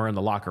the summer in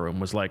the locker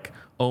room, was like,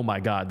 oh my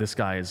God, this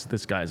guy is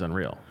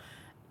unreal.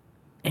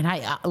 And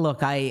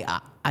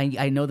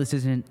I know this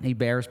isn't a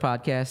Bears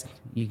podcast.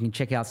 You can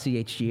check out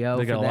CHGO.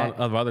 They got a lot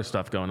of other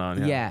stuff going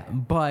on. Yeah,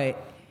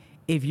 but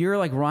if you're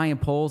like Ryan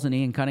Poles and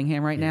Ian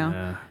Cunningham right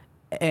now,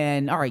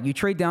 and all right, you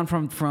trade down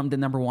from the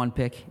number 1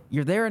 pick,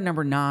 you're there at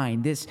number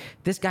 9. This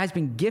guy's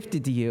been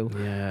gifted to you.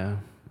 Yeah.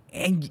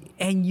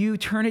 And you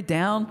turn it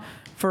down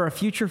for a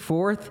future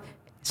 4th,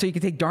 so you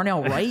can take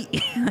Darnell Wright.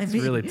 It's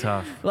really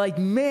tough. Like,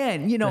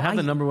 man, to have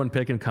the number 1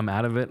 pick and come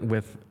out of it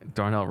with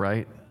Darnell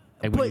Wright.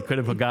 And you could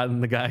have gotten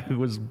the guy who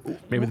was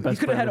maybe the best player in the draft. You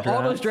could have had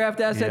all those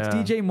draft assets,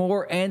 DJ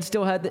Moore, and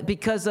still had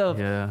because of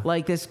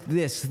like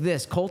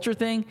this culture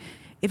thing.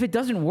 If it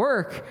doesn't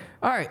work,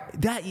 all right,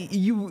 that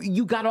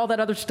you got all that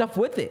other stuff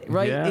with it,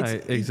 right? Yeah,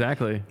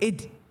 exactly.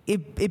 It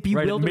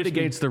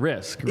mitigates the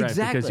risk, right?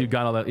 Exactly. Because you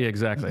got all that. Yeah,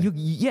 exactly.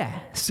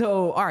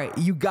 So, all right,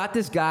 you got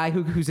this guy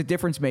who's a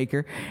difference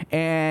maker,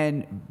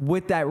 and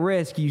with that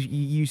risk,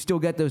 you still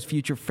get those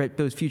future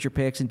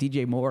picks and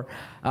DJ Moore.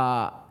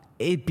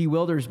 It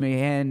bewilders me,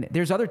 and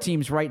there's other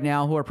teams right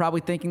now who are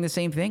probably thinking the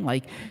same thing,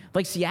 like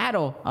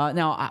Seattle.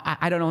 Now,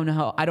 I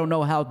don't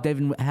know how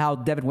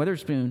Devin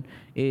Witherspoon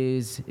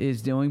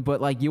is doing, but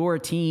like, you're a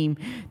team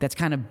that's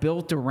kind of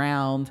built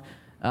around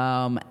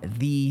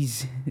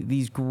these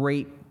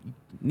great,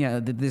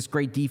 this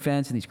great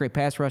defense and these great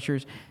pass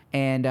rushers,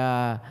 and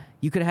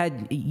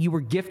you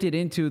were gifted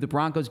into the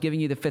Broncos giving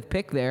you the 5th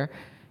pick there.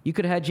 You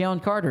could have had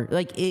Jalen Carter.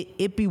 Like,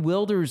 it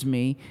bewilders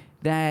me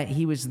that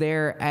he was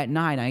there at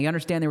 9. I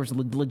understand there was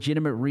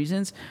legitimate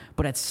reasons,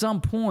 but at some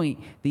point,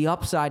 the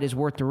upside is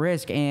worth the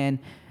risk, and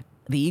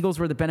the Eagles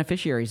were the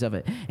beneficiaries of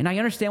it. And I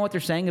understand what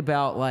they're saying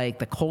about like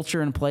the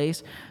culture in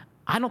place.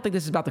 I don't think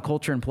this is about the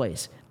culture in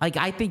place. Like,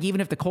 I think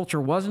even if the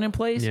culture wasn't in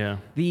place,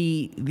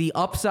 the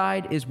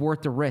upside is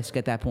worth the risk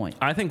at that point.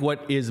 I think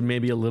what is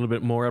maybe a little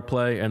bit more at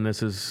play, and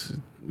this is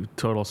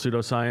total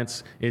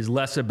pseudoscience, is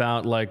less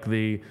about like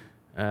the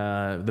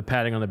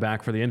patting on the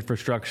back for the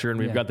infrastructure, and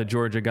we've got the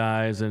Georgia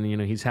guys, and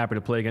he's happy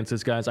to play against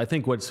these guys. I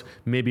think what's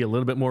maybe a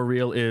little bit more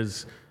real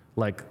is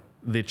like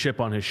the chip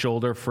on his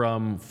shoulder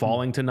from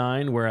falling to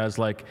 9, whereas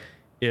like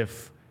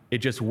if it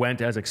just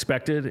went as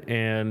expected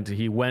and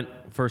he went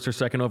 1st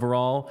or 2nd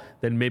overall,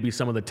 then maybe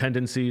some of the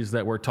tendencies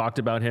that were talked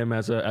about him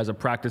as a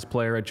practice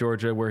player at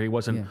Georgia, where he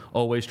wasn't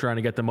always trying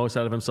to get the most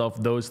out of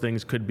himself, those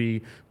things could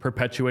be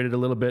perpetuated a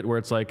little bit, where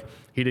it's like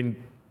he didn't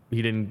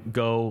he didn't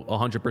go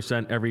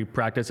 100% every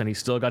practice, and he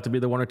still got to be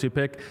the 1 or 2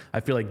 pick. I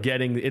feel like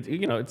getting it,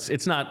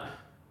 it's not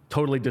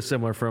totally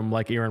dissimilar from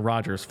like Aaron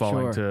Rodgers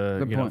falling to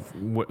the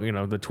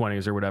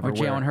 20s or whatever. Or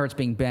Jalen Hurts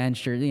being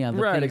benched, or the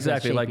right,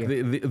 exactly. Like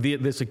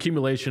this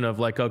accumulation of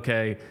like,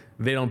 okay,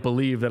 they don't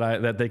believe that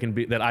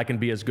I can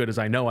be as good as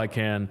I know I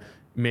can.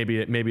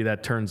 Maybe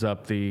that turns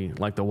up the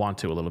want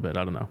to a little bit.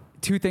 I don't know.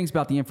 2 things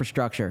about the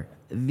infrastructure.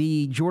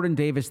 The Jordan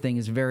Davis thing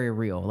is very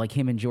real, like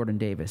him and Jordan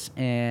Davis.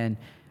 And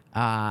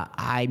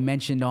I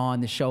mentioned on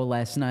the show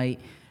last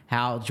night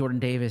how Jordan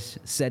Davis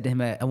said to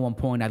him at one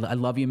point, I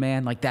love you,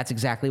 man. Like, that's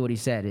exactly what he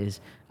said is,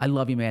 I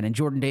love you, man. And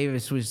Jordan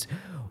Davis. Who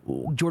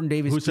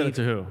said it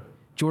to who?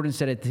 Jordan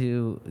said it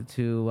to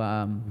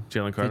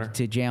Jalen Carter?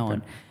 To Jalen.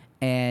 Okay.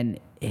 And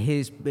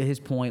his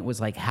point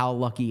was like, how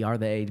lucky are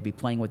they to be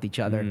playing with each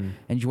other?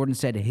 And Jordan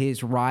said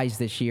his rise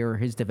this year,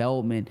 his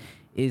development,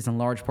 is in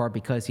large part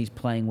because he's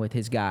playing with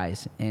his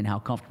guys and how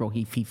comfortable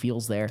he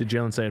feels there. Did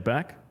Jalen say it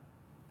back?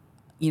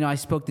 I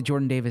spoke to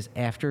Jordan Davis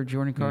after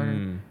Jordan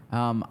Carter.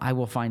 I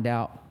will find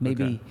out.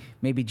 Maybe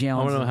Jalen. I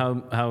want to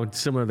know how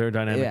similar their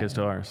dynamic is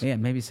to ours. Yeah,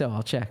 maybe so.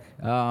 I'll check.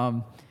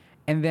 And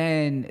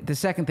then the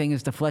second thing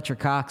is the Fletcher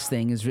Cox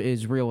thing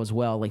is real as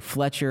well. Like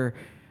Fletcher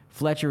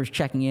is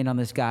checking in on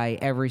this guy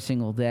every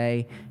single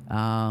day.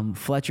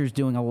 Fletcher's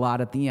doing a lot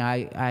of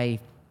I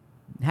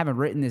haven't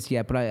written this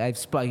yet, but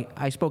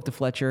I spoke to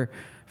Fletcher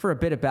for a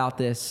bit about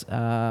this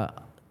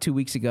 2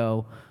 weeks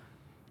ago,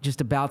 just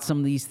about some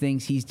of these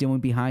things he's doing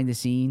behind the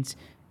scenes.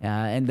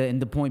 And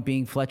the point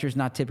being, Fletcher's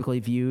not typically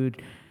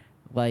viewed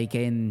like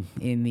in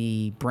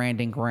the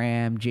Brandon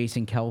Graham,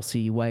 Jason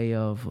Kelsey way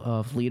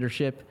of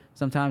leadership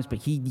sometimes, but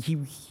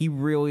he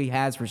really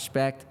has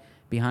respect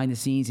behind the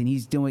scenes, and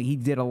he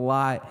did a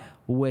lot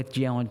with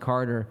Jalen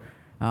Carter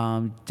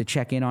to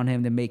check in on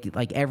him, to make it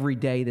like every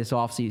day this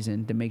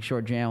offseason to make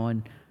sure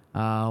Jalen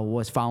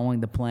was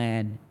following the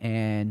plan.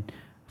 And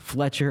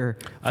Fletcher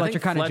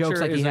kind of jokes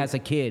like he has a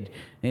kid,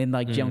 and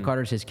like Jalen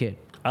Carter's his kid.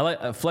 I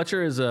like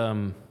Fletcher is.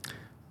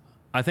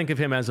 I think of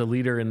him as a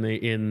leader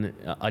in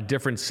a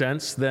different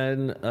sense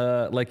than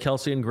like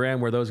Kelsey and Graham,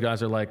 where those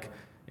guys are like,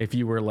 if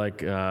you were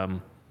like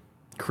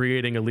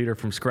creating a leader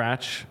from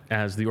scratch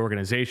as the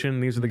organization,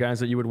 these are the guys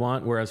that you would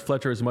want. Whereas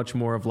Fletcher is much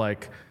more of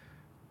like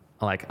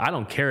I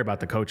don't care about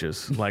the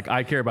coaches. Like,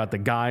 I care about the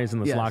guys in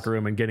this locker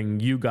room and getting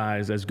you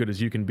guys as good as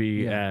you can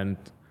be and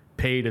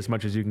paid as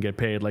much as you can get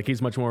paid. Like,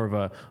 he's much more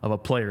of a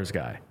player's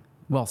guy.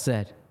 Well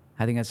said.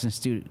 I think that's an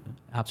astute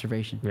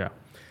observation. Yeah.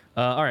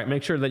 All right.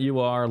 Make sure that you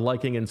are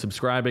liking and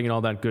subscribing and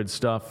all that good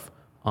stuff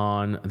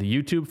on the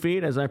YouTube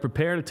feed as I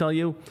prepare to tell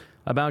you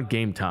about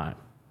Game Time.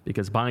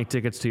 Because buying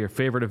tickets to your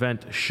favorite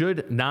event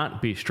should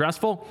not be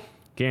stressful.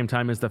 Game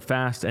Time is the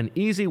fast and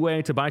easy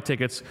way to buy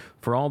tickets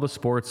for all the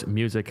sports,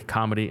 music,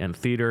 comedy, and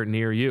theater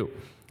near you.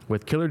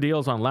 With killer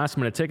deals on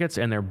last-minute tickets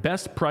and their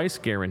best price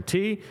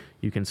guarantee,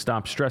 you can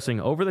stop stressing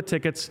over the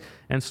tickets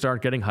and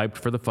start getting hyped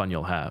for the fun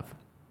you'll have.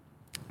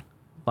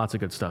 Lots of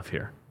good stuff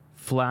here.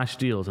 Flash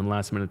deals and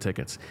last-minute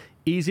tickets.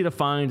 Easy to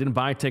find and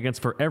buy tickets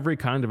for every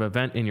kind of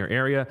event in your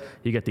area.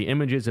 You get the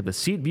images of the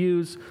seat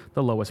views,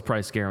 the lowest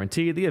price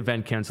guarantee, the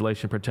event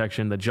cancellation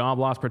protection, the job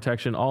loss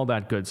protection, all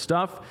that good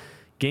stuff.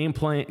 Game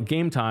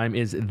Time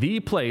is the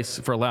place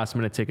for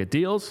last-minute ticket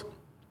deals.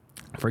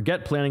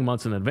 Forget planning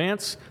months in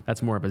advance.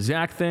 That's more of a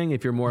Zach thing.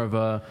 If you're more of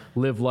a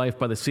live life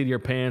by the seat of your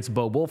pants,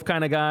 Bo Wolf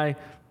kind of guy,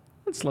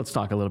 let's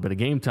talk a little bit of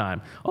Game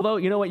Time. Although,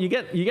 you know what? You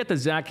get the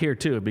Zach here,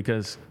 too,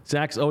 because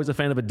Zach's always a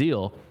fan of a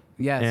deal.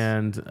 Yes,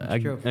 and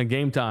a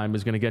Game Time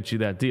is going to get you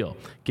that deal.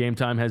 Game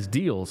Time has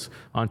deals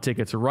on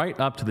tickets right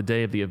up to the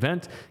day of the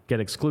event.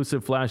 Get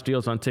exclusive flash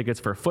deals on tickets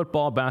for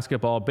football,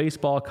 basketball,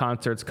 baseball,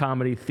 concerts,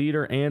 comedy,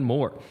 theater, and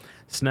more.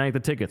 Snag the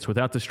tickets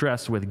without the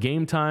stress with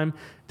Game Time.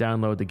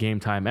 Download the Game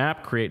Time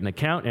app, create an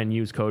account, and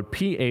use code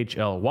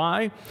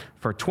PHLY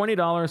for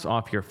 $20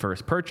 off your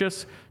first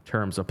purchase.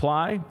 Terms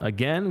apply.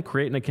 Again,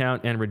 create an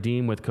account and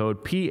redeem with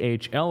code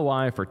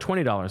PHLY for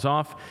 $20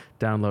 off.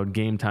 Download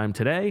Game Time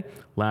today.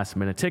 Last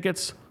minute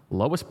tickets,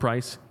 lowest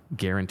price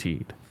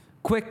guaranteed.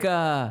 Quick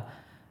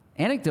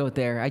anecdote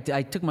there. I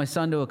took my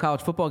son to a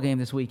college football game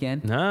this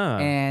weekend,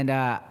 and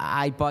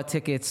I bought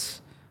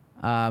tickets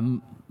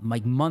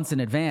like months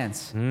in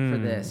advance for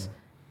this,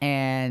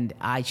 and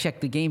I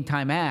checked the Game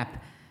Time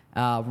app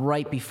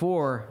right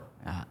before,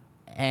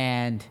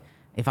 and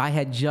if I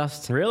had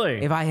just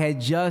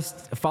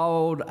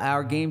followed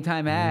our Game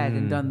Time ad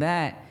and done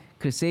that,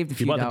 could have saved a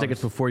few dollars. You bought the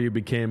tickets before you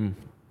became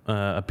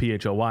a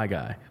PHLY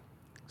guy,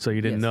 so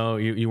you didn't know,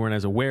 you weren't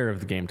as aware of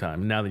the Game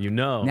Time. Now that you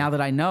know, now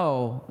that I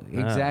know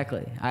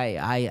exactly,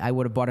 I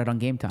would have bought it on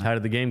Game Time. How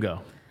did the game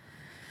go?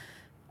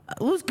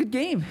 It was a good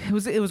game. It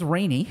was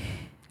rainy.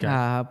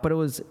 But it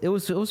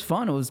was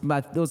fun. It was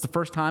the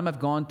first time I've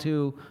gone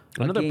to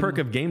another perk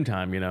of Game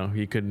Time.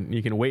 You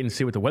can wait and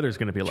see what the weather's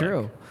going to be like.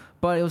 True,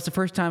 but it was the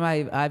first time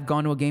I've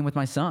gone to a game with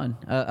my son,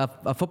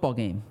 a football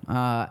game,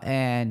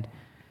 and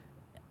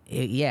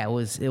it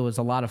was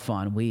a lot of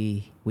fun.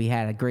 We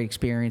had a great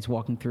experience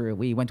walking through.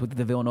 We went to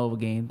the Villanova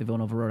game, the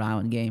Villanova Rhode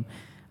Island game,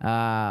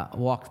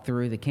 walked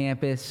through the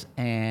campus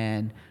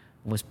and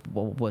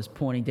was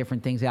pointing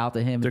different things out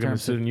to him Took him to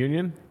Student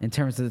Union? in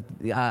terms of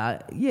yeah.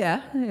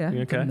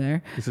 Okay. From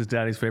there. This is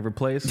Daddy's favorite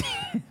place.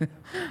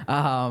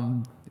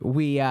 I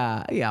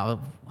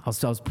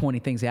was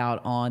pointing things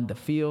out on the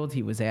field.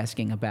 He was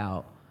asking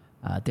about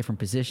different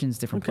positions,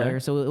 different Okay.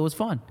 players. So it was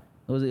fun.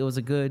 It was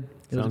a good.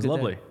 It was a Sounds good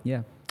lovely. day.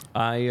 Yeah.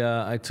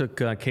 I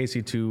took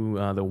Casey to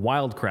the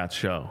Wildcrats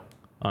show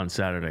on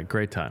Saturday.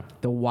 Great time.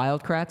 The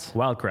Wildcrats.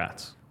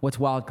 Wildcrats. What's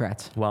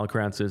Wildcrats?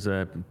 Wildcrats is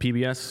a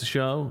PBS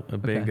show, a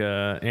big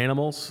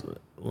animals,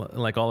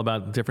 like all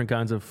about different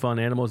kinds of fun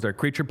animals. They're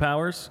creature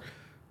powers.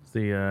 It's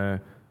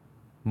the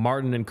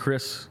Martin and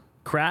Chris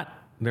Kratt.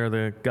 They're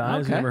the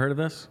guys. Okay. You ever heard of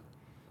this?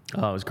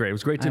 Oh, it was great. It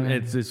was great to.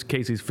 It's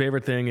Casey's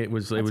favorite thing. It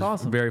was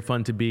awesome. very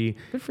fun to be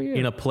Good for you.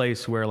 in a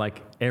place where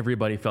like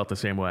everybody felt the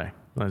same way.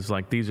 It was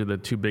like these are the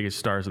two biggest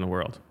stars in the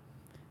world.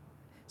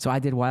 So I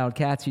did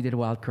Wildcats. You did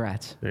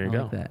Wildcrats. There you I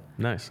go. Like that.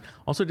 Nice.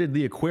 Also did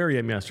the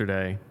aquarium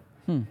yesterday.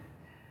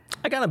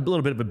 I got a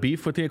little bit of a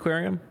beef with the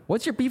aquarium.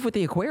 What's your beef with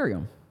the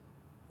aquarium?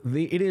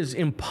 It is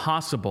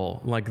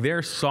impossible. Like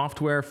their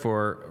software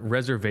for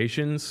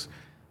reservations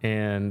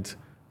and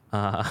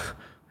you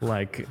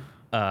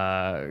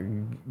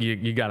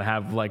got to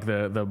have like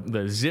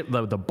the zip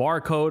the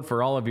barcode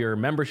for all of your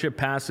membership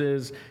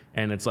passes,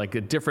 and it's like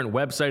a different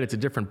website. It's a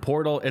different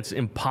portal. It's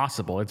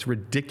impossible. It's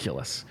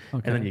ridiculous.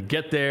 Okay. And then you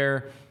get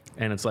there.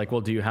 And it's like,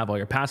 well, do you have all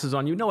your passes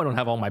on you? No, I don't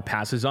have all my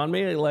passes on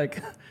me.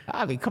 Like,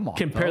 I mean, come on.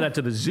 compare bro. that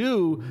to the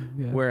zoo,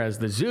 whereas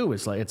the zoo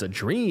is like, it's a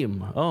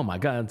dream. Oh my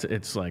God.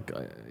 It's like,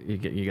 you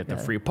get the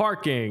free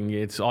parking.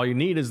 It's all you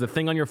need is the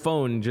thing on your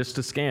phone just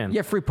to scan. You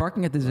have free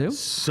parking at the zoo?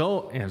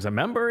 So as a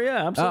member,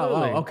 yeah,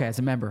 absolutely. Oh, okay. As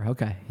a member.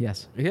 Okay.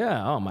 Yes.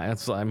 Yeah. Oh my.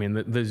 That's. I mean,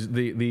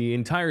 the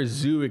entire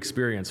zoo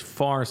experience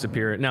far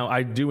superior. Now,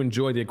 I do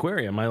enjoy the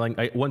aquarium.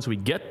 Once we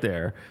get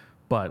there,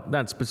 but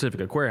that specific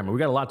aquarium, we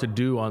got a lot to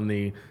do on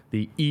the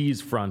ease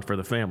front for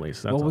the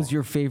families. That's What was all.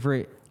 your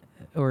favorite,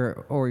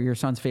 or your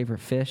son's favorite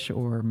fish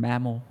or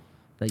mammal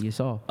that you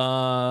saw?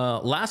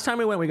 Last time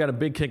we went, we got a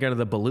big kick out of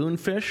the balloon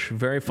fish.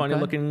 Very funny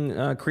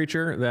looking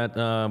creature that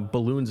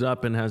balloons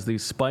up and has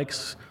these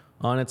spikes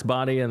on its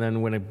body, and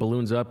then when it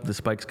balloons up, the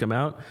spikes come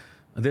out.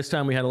 This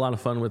time we had a lot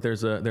of fun with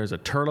there's a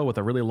turtle with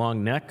a really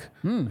long neck.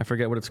 I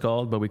forget what it's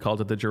called, but we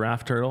called it the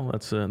giraffe turtle.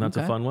 That's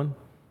a fun one.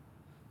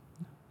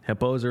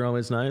 Hippos are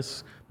always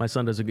nice. My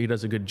son does a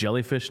good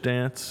jellyfish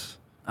dance.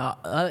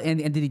 And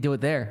did he do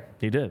it there?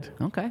 He did.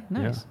 Okay.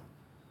 Nice.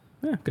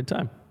 Yeah, good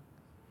time.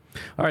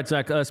 All right,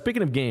 Zach.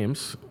 Speaking of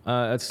games,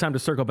 it's time to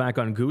circle back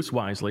on Goose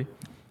Wisely.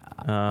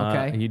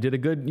 Okay. You did a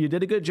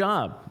good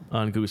job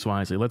on Goose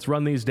Wisely. Let's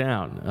run these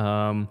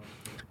down.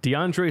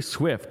 DeAndre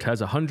Swift has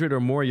 100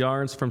 or more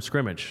yards from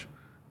scrimmage.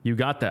 You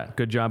got that.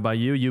 Good job by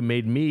you. You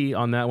made me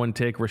on that one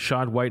take.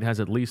 Rashad White has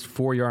at least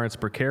 4 yards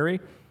per carry.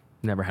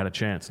 Never had a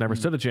chance. Never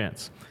stood a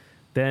chance.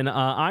 Then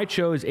I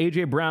chose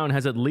A.J. Brown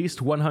has at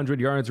least 100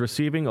 yards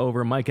receiving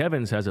over Mike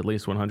Evans has at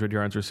least 100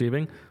 yards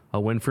receiving. A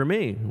win for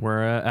me.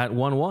 We're at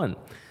 1-1.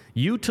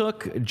 You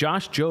took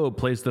Josh Jobe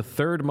plays the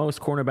third most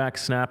cornerback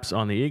snaps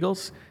on the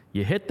Eagles.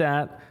 You hit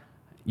that.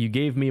 You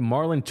gave me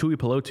Marlon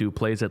Tuipulotu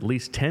plays at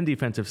least 10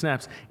 defensive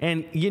snaps.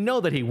 And you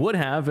know that he would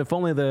have if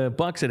only the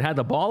Bucs had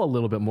the ball a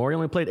little bit more. He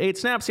only played 8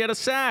 snaps. He had a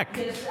sack.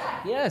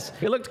 Yes.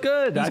 He looked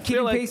good. He's I keeping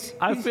feel pace.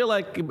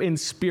 like in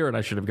spirit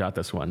I should have got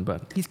this one,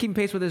 but He's keeping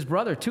pace with his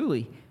brother,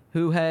 Tuli,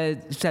 who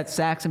had set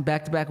sacks in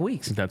back-to-back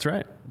weeks. that's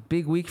right.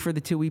 Big week for the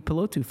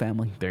Tuipulotu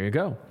family. There you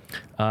go.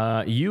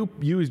 You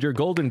used your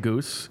golden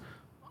goose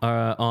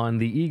on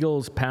the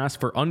Eagles pass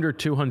for under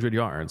 200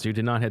 yards. You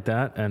did not hit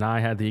that, and I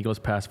had the Eagles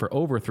pass for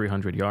over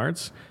 300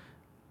 yards.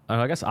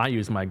 I guess I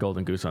used my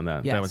golden goose on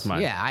that. Yes. That was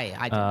mine. Yeah,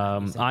 I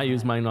did. I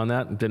used mine on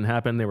that. It didn't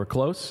happen. They were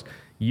close.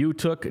 You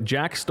took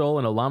Jack Stoll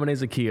and Olamide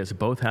Zaccheaus.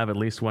 Both have at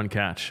least one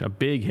catch. A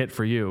big hit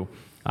for you.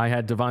 I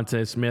had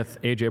Devontae Smith,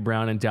 A.J.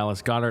 Brown, and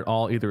Dallas Goedert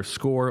all either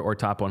score or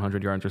top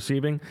 100 yards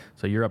receiving.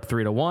 So you're up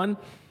 3-1.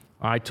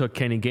 I took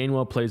Kenny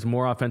Gainwell, plays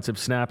more offensive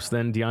snaps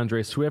than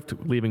DeAndre Swift,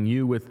 leaving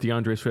you with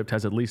DeAndre Swift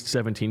has at least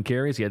 17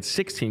 carries. He had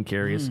 16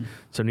 carries,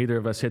 so neither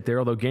of us hit there,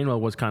 although Gainwell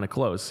was kind of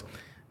close.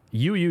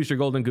 You used your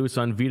golden goose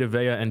on Vita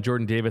Vea, and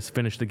Jordan Davis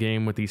finished the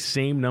game with the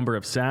same number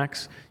of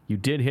sacks. You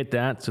did hit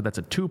that, so that's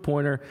a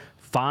 2-pointer.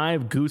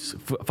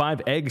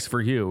 5 eggs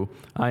for you.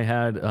 I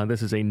had,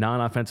 this is a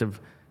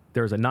non-offensive,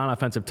 there was a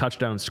non-offensive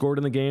touchdown scored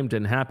in the game.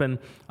 Didn't happen.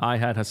 I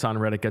had Hassan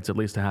Reddick gets at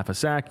least a half a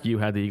sack. You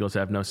had the Eagles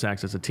have no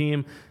sacks as a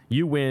team.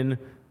 You win.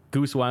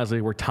 Goose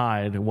Wisely were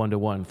tied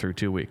 1-1 through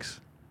 2 weeks.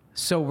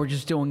 So we're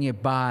just doing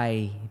it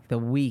by the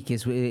week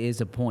is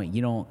a point.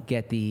 You don't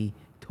get the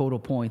total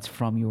points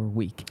from your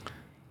week.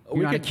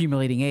 You're not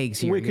accumulating eggs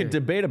here. We could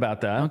debate about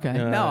that.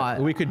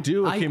 Okay. We could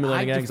do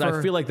accumulating eggs. defer.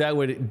 I feel like that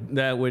would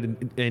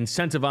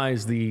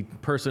incentivize the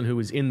person who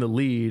is in the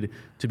lead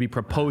to be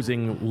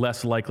proposing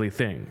less likely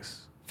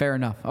things. Fair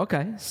enough.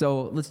 Okay,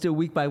 so let's do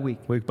week by week.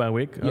 Week by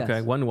week. Yes.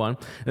 Okay, 1-1. And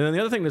then the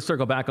other thing to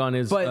circle back on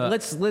is, But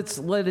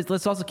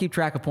let's also keep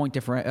track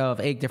of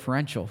egg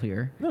differential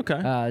here.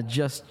 Okay.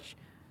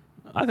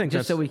 I think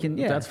just so we can,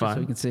 that's just fine. so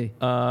we can see.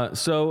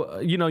 So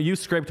you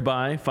scraped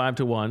by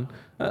 5-1,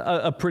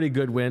 a pretty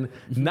good win.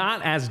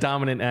 Not as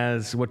dominant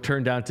as what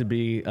turned out to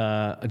be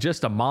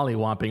just a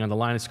mollywhopping on the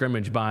line of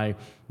scrimmage by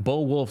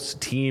Bo Wolf's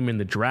team in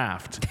the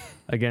draft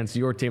against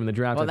your team in the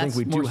draft. Well, I think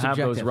we that's do more have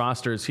those subjective.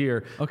 rosters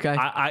here. Okay.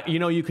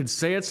 You could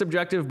say it's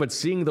subjective, but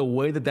seeing the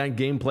way that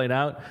game played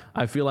out,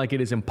 I feel like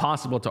it is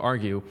impossible to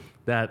argue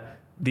that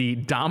the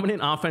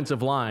dominant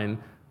offensive line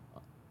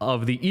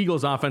of the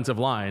Eagles' offensive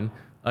line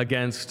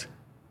against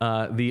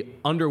the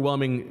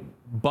underwhelming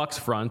Bucks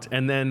front,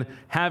 and then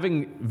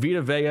having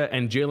Vita Vea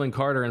and Jalen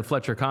Carter and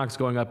Fletcher Cox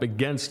going up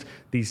against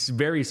the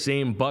very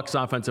same Bucks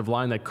offensive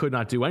line that could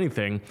not do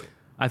anything.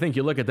 I think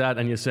you look at that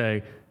and you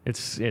say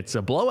it's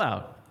a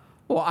blowout.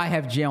 Well, I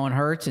have Jalen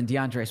Hurts and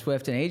DeAndre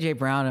Swift and A.J.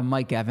 Brown and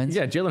Mike Evans.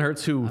 Yeah, Jalen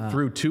Hurts, who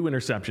threw 2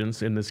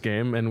 interceptions in this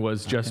game and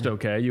was just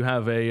okay. You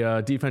have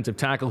a defensive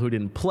tackle who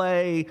didn't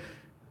play.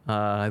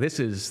 This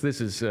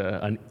is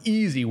an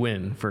easy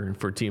win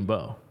for Team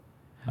Bo.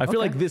 I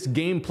feel like this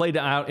game played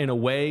out in a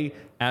way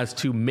as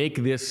to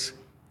make this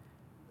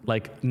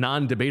like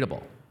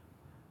non-debatable.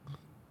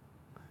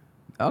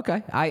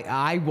 Okay.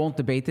 I won't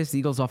debate this. The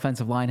Eagles'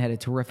 offensive line had a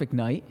terrific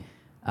night.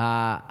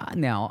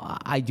 Now,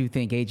 I do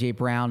think A.J.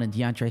 Brown and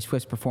DeAndre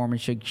Swift's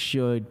performance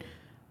should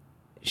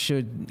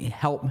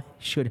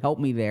help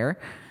me there.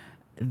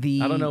 I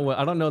don't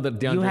know that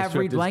DeAndre you have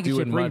Swift Reed is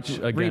doing much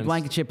against. Reed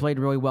Blankenship played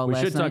really well We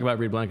last night. should talk about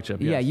Reed Blankenship.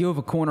 Yes. Yeah, you have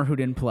a corner who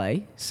didn't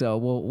play, so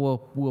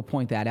we'll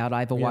point that out. I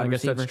have a wide I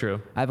guess receiver. that's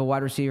true. I have a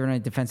wide receiver and a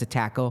defensive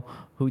tackle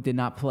who did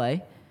not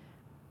play.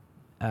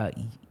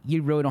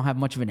 You really don't have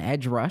much of an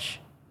edge rush.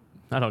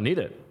 I don't need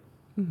it.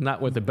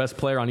 Not with the best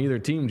player on either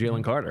team,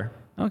 Jalen Carter.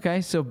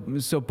 Okay, so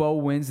Bo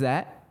wins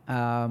that.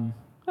 I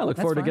look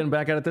forward to getting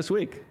back at it this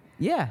week.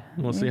 Yeah,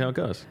 We'll see how it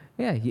goes.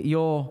 Yeah,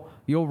 you'll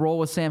roll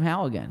with Sam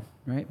Howell again,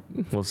 right?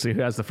 We'll see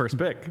who has the first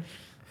pick.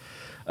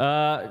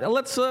 Why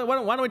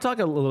don't we talk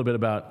a little bit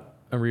about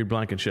Reed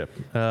Blankenship?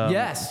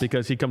 Yes.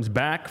 Because he comes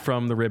back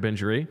from the rib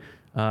injury,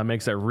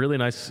 makes that really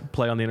nice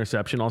play on the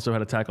interception, also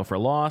had a tackle for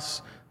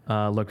loss,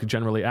 looked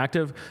generally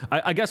active.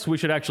 I guess we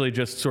should actually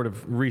just sort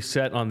of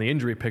reset on the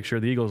injury picture.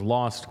 The Eagles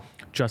lost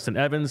Justin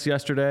Evans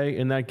yesterday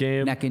in that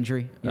game. Neck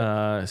injury.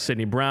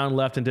 Sidney Brown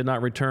left and did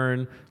not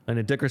return.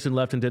 Leonard Dickerson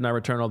left and did not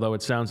return, although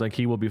it sounds like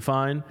he will be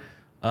fine.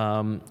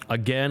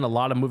 Again, a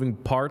lot of moving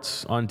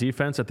parts on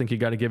defense. I think you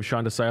got to give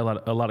Sean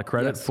Desai a lot of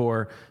credit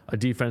for a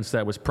defense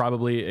that was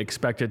probably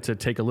expected to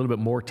take a little bit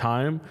more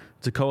time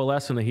to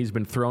coalesce, and that he's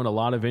been thrown a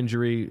lot of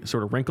injury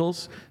sort of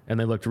wrinkles, and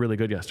they looked really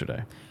good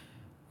yesterday.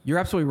 You're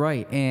absolutely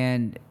right,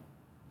 and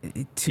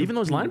even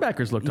those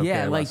linebackers looked okay.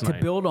 Yeah, last to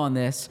night. build on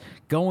this,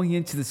 going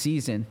into the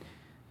season,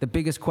 the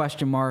biggest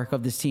question mark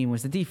of this team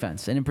was the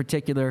defense, and in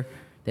particular,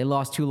 they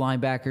lost 2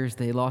 linebackers,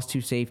 they lost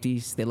 2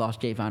 safeties, they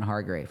lost Javon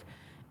Hargrave,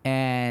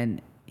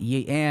 and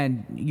you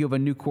have a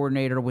new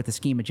coordinator with a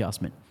scheme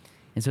adjustment,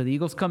 and so the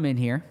Eagles come in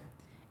here,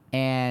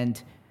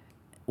 and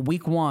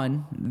week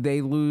 1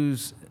 they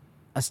lose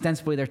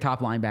ostensibly their top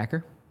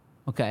linebacker,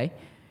 okay.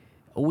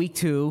 Week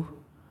 2,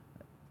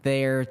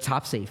 their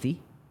top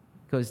safety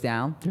goes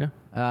down.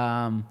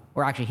 Yeah.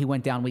 Or actually, he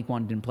went down week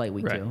 1, didn't play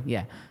week Right. 2.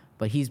 Yeah,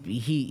 but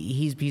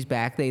he's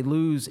back. They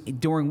lose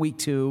during week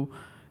 2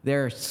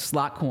 their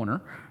slot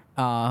corner.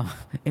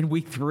 In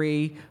week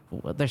 3,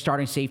 their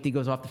starting safety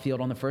goes off the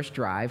field on the first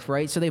drive.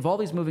 Right, so they have all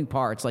these moving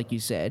parts, like you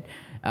said.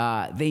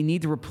 They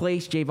need to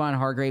replace Javon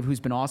Hargrave,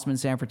 who's been awesome in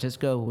San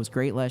Francisco, who was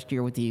great last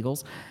year with the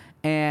Eagles,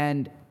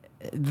 and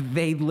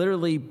they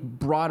literally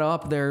brought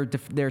up their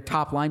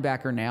top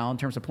linebacker now in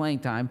terms of playing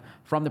time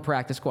from the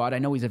practice squad. I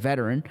know he's a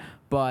veteran,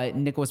 but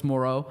Nicholas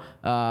Morrow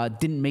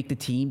didn't make the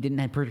team.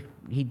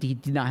 He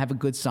did not have a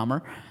good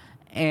summer,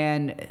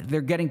 and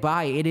they're getting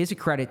by. It is a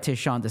credit to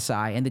Sean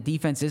Desai, and the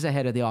defense is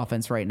ahead of the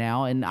offense right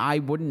now, and I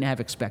wouldn't have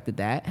expected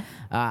that.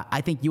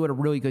 I think you had a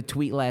really good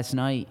tweet last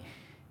night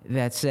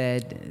that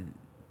said.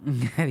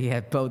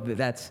 Yeah, Bo.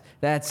 That's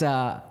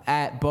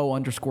at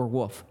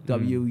Bo_Wolf.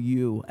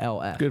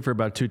 WULF. Good for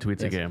about 2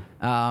 tweets a game.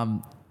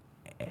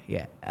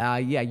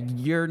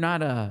 You're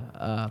not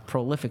a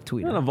prolific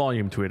tweeter. Not a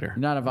volume tweeter.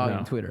 Not a volume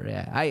No. tweeter.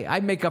 Yeah, I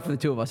make up for the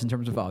 2 of us in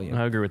terms of volume.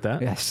 I agree with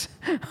that. Yes.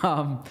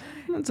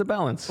 It's a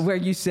balance. Where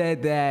you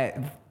said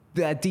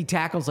that D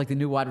tackle's like the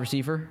new wide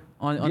receiver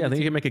on Yeah, I the think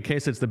team. you can make a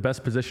case it's the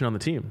best position on the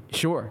team.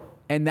 Sure.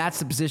 And that's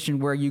the position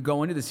where you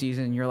go into the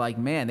season and you're like,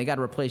 man, they got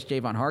to replace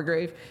Javon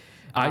Hargrave.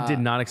 I did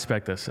not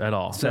expect this at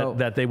all. So-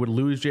 that they would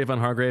lose Javon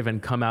Hargrave and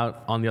come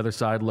out on the other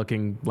side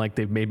looking like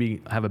they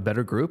maybe have a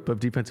better group of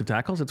defensive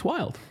tackles. It's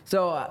wild.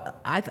 So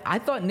I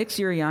thought Nick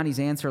Sirianni's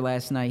answer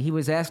last night, he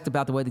was asked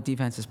about the way the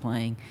defense is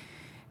playing,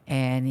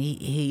 and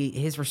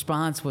his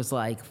response was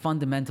like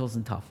fundamentals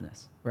and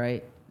toughness,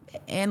 right?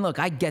 And look,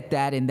 I get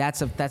that, and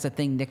that's a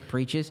thing Nick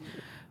preaches,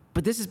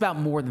 but this is about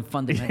more than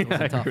fundamentals Yeah,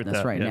 I and agree with toughness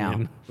that. right Yeah, I now,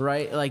 mean-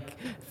 right? Like,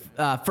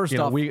 first You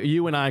know, off,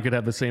 you and I could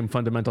have the same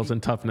fundamentals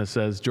and toughness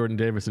as Jordan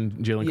Davis and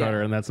Jalen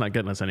Carter, and that's not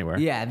getting us anywhere.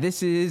 yeah,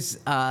 this is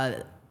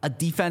a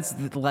defense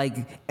that,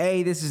 like,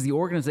 this is the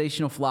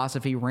organizational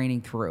philosophy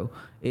reigning through,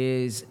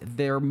 is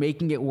they're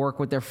making it work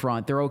with their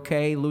front. They're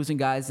okay losing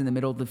guys in the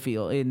middle of the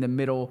field, at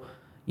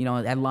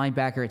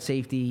linebacker, at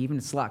safety, even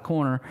at slot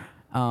corner,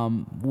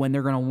 when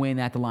they're going to win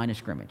at the line of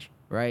scrimmage,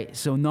 right?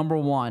 So number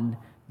one,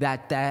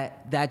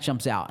 that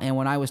jumps out. And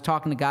when I was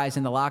talking to guys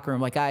in the locker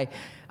room, like I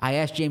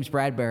asked James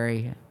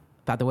Bradberry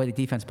about the way the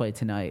defense played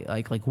tonight,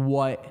 like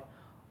what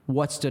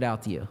stood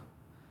out to you?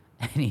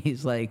 And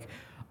he's like,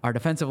 our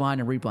defensive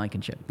line and Reed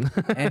Blankenship.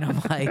 And I'm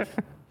like,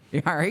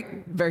 all right,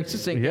 very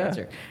succinct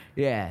answer.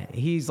 Yeah,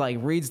 he's like,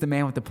 Reed's the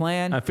man with the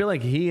plan. I feel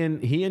like he and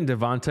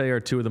Devontae are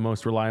two of the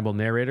most reliable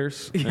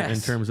narrators in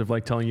terms of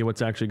like telling you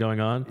what's actually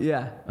going on.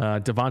 Yeah.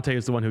 Devontae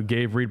is the one who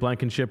gave Reed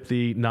Blankenship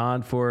the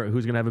nod for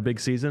who's going to have a big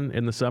season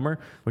in the summer,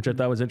 which I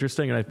thought was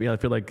interesting. And I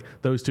feel like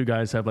those two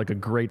guys have like a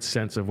great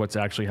sense of what's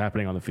actually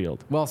happening on the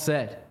field. Well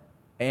said.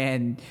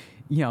 And,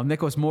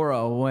 Nicholas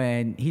Morrow,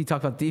 when he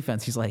talked about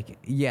defense, he's like,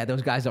 yeah,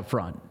 those guys up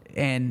front.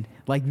 And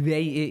like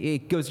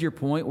it goes to your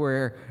point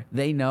where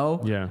they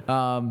know.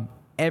 Yeah.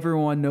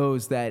 Everyone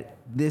knows that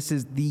this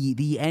is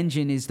the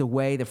engine is the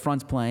way the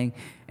front's playing.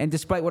 And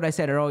despite what I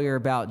said earlier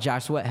about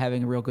Josh Sweat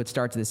having a real good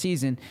start to the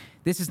season,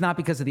 this is not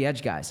because of the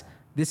edge guys.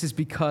 This is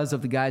because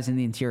of the guys in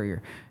the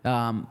interior.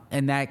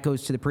 And that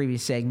goes to the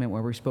previous segment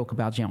where we spoke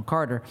about Jalen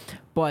Carter.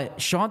 But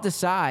Sean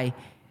Desai,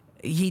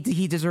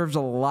 he deserves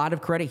a lot of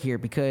credit here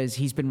because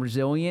he's been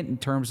resilient in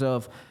terms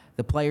of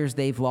the players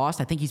they've lost.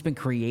 I think he's been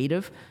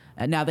creative.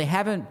 Now, they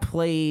haven't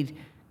played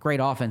great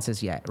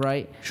offenses yet,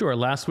 right? Sure.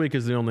 Last week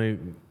is the only,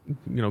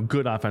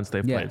 good offense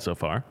they've played so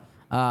far.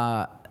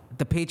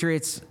 The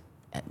Patriots,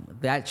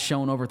 that's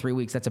shown over 3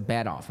 weeks. That's a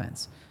bad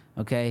offense.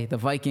 Okay. The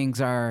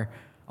Vikings are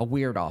a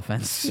weird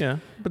offense. Yeah.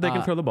 But they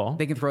can throw the ball.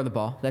 They can throw the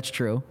ball. That's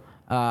true.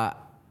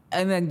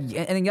 And then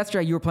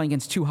yesterday you were playing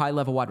against two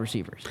high-level wide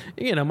receivers.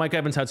 Mike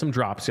Evans had some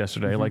drops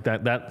yesterday. Like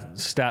that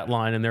stat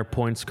line and their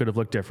points could have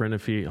looked different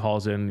if he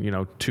hauls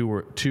in,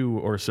 two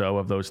or so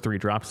of those 3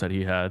 drops that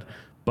he had.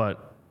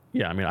 But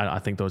yeah, I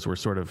think those were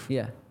sort of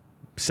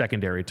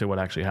secondary to what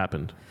actually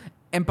happened.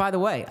 And by the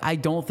way, I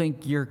don't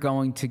think you're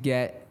going to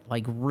get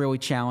like really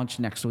challenged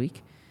next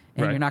week,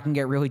 and you're not going to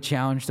get really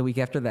challenged the week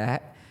after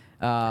that.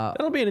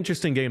 It'll be an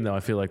interesting game, though.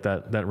 I feel like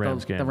that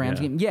Rams game. The Rams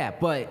game,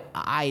 but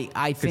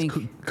I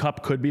think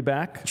Kupp could be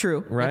back.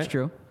 True, right? That's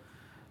true.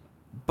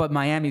 But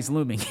Miami's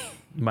looming.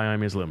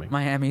 Miami's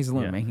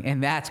looming,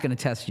 and that's going to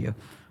test you.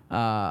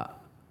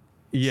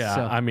 Yeah,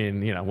 So-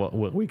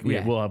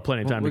 we'll have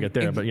plenty of time to get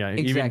there. But yeah,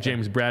 even exactly.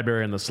 James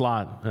Bradberry in the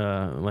slot,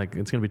 it's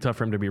going to be tough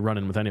for him to be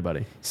running with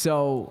anybody.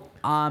 So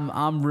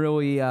I'm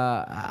really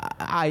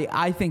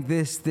I think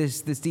this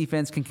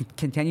defense can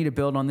continue to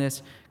build on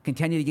this,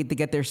 continue to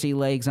get their sea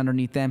legs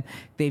underneath them.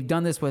 They've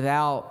done this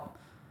without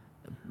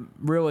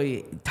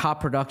really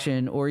top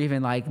production or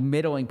even like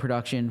middling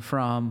production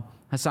from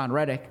Hassan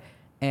Reddick,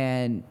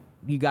 and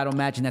you got to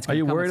imagine that's. Are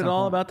you worried at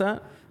all about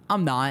that?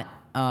 I'm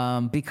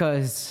not,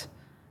 because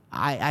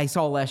I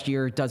saw last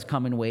year it does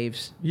come in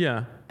waves.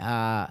 Yeah.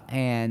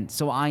 And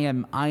so I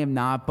am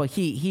not, but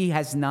he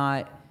has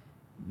not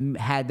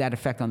had that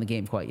effect on the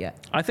game quite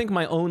yet. I think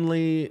my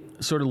only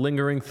sort of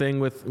lingering thing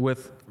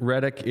with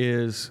Reddick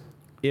is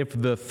if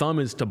the thumb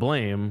is to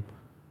blame,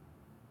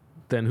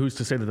 then who's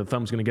to say that the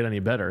thumb's going to get any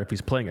better if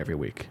he's playing every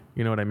week?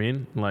 You know what I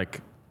mean?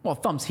 Like, well,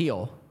 thumbs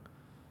heal.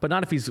 But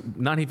not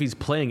if he's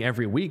playing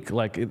every week.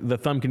 Like the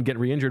thumb can get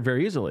re-injured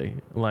very easily.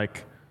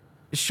 Like,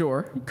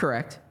 sure,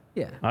 correct.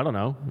 Yeah. I don't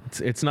know.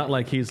 It's not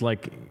like he's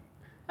like.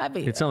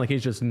 It's not like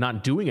he's just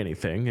not doing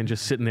anything and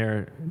just sitting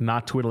there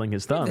not twiddling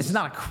his thumbs. It's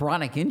not a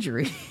chronic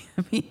injury.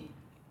 I mean,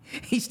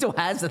 he still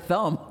has the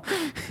thumb.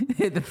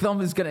 The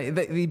thumb is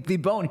the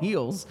bone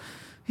heals.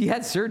 He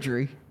had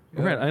surgery.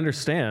 Right, I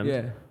understand.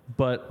 Yeah.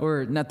 But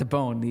or not the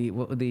bone, the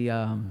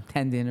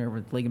tendon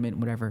or ligament,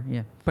 whatever.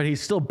 Yeah. But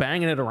he's still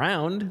banging it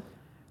around.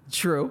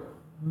 True.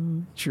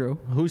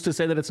 Who's to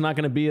say that it's not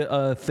going to be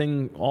a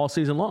thing all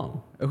season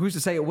long? Who's to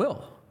say it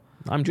will?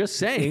 I'm just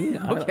saying.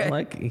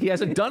 Okay. He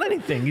hasn't done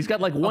anything. He's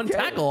got like one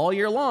tackle all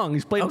year long.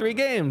 He's played 3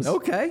 games.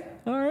 Okay.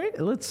 All right.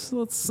 Let's.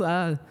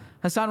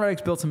 Hassan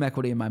Reddick's built some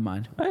equity in my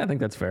mind. I think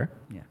that's fair.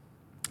 Yeah.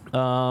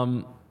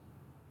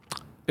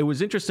 It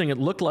was interesting. It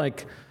looked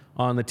like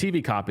on the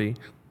TV copy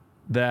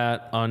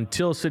that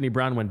until Sidney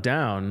Brown went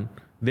down,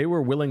 they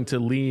were willing to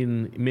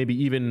lean maybe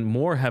even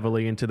more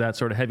heavily into that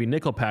sort of heavy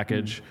nickel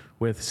package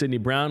with Sidney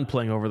Brown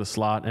playing over the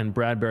slot and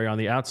Bradberry on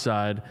the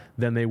outside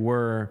than they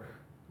were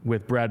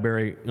with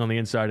Bradberry on the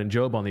inside and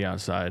Job on the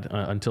outside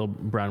until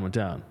Brown went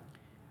down.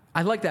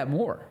 I like that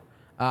more.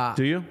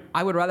 Do you?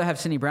 I would rather have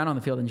Sidney Brown on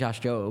the field than Josh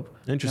Job.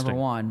 Interesting.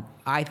 Number one.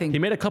 I think he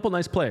made a couple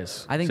nice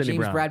plays. I think Sidney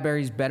James Brown.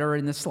 Bradberry's better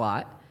in the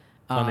slot.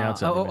 On the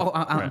outside.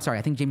 I'm sorry.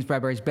 I think James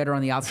Bradberry's better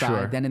on the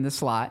outside than in the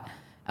slot.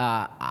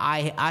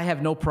 I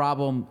have no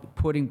problem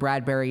putting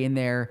Bradberry in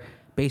there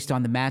based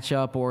on the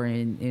matchup or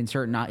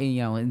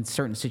in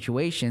certain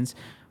situations,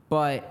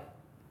 but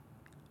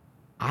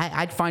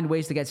I'd find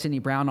ways to get Sidney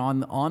Brown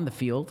on the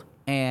field.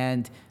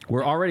 And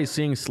we're already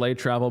seeing Slay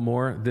travel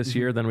more this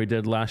year than we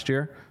did last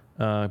year.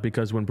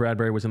 because when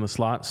Bradbury was in the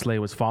slot, Slay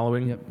was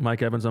following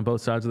Mike Evans on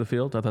both sides of the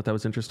field. I thought that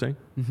was interesting.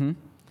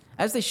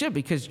 As they should,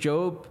 because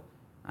Job's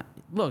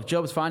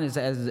fine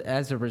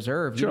as a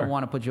reserve. Sure. You don't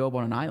want to put Job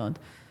on an island.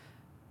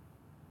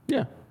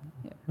 Yeah,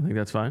 I think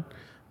that's fine.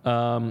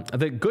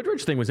 The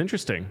Goodrich thing was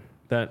interesting,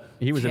 that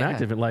he was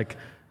inactive and like.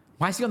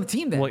 Why is he on the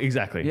team then? Well,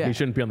 exactly. Yeah. He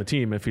shouldn't be on the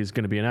team if he's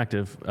going to be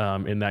inactive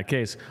in that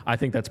case. I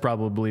think that's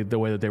probably the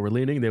way that they were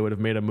leaning. They would have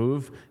made a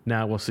move.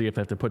 Now we'll see if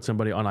they have to put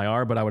somebody on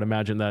IR, but I would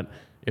imagine that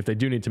if they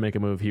do need to make a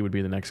move, he would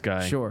be the next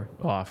guy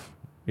off.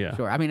 Yeah.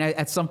 Sure. I mean,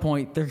 at some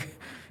point, they're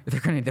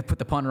going to need to put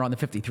the punter on the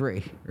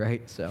 53,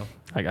 right? So.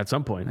 At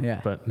some point,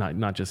 Yeah. but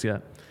not just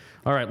yet.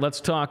 All right, let's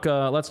talk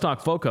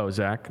FOCO,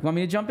 Zach. Want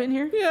me to jump in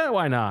here? Yeah,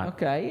 why not?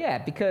 Okay, yeah,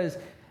 because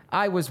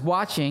I was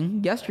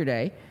watching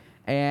yesterday,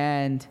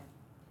 and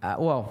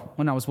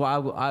when I was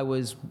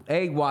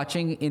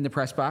watching in the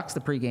press box the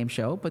pregame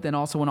show, but then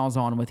also when I was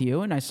on with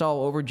you, and I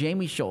saw over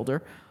Jamie's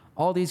shoulder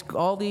all these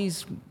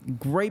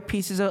great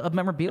pieces of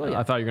memorabilia.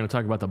 I thought you were going to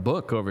talk about the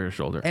book over your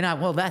shoulder. And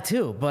that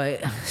too,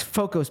 but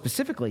FOCO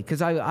specifically,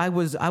 because I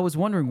was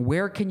wondering,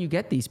 where can you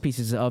get these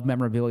pieces of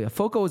memorabilia?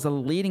 FOCO is a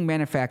leading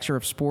manufacturer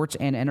of sports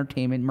and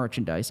entertainment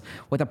merchandise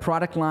with a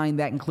product line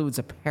that includes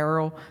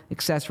apparel,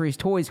 accessories,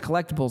 toys,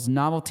 collectibles,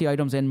 novelty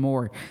items, and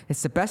more.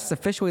 It's the best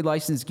officially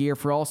licensed gear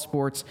for all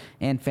sports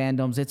and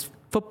fandoms. It's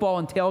football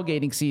and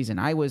tailgating season.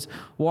 I was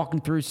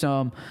walking through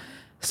some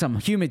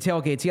humid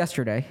tailgates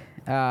yesterday.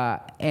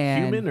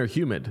 And Human or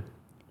humid?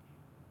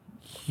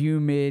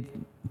 Humid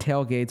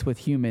tailgates with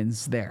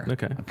humans there.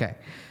 Okay.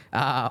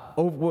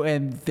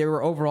 And there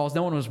were overalls.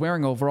 No one was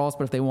wearing overalls,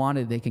 but if they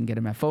wanted, they can get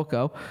them at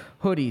FOCO.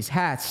 Hoodies,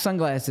 hats,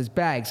 sunglasses,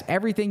 bags,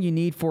 everything you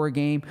need for a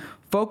game.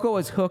 FOCO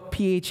has hooked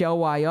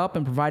PHLY up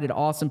and provided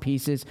awesome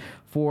pieces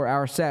for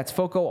our sets.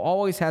 FOCO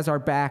always has our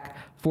back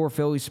for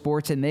Philly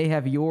sports, and they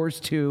have yours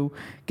too.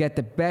 Get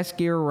the best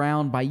gear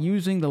around by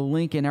using the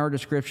link in our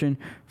description.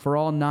 For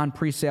all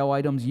non-presale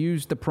items,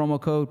 use the promo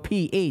code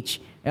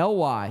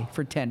PHLY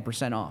for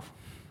 10% off.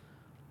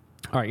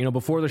 All right,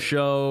 before the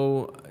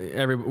show,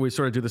 we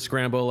sort of do the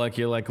scramble,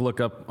 you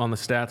look up on the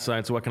stats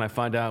side, so what can I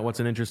find out?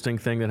 What's an interesting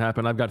thing that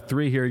happened? I've got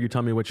 3 here. You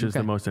tell me which is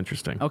the most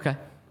interesting. Okay.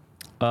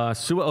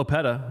 Sua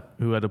Opeta,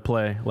 who had to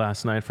play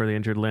last night for the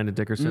injured Landon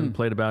Dickerson,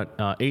 played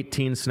about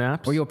 18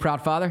 snaps. Were you a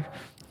proud father?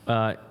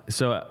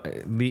 So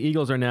the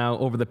Eagles are now,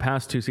 over the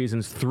past 2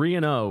 seasons,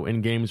 3-0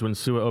 in games when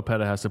Sua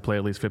Opeta has to play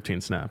at least 15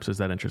 snaps. Is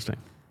that interesting?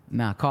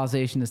 No,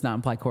 causation does not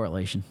imply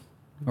correlation.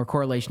 Or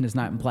correlation does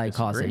not imply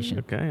causation.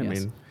 Okay, I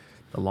mean,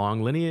 the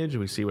long lineage,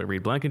 we see what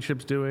Reed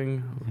Blankenship's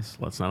doing.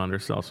 Let's not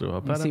undersell Sua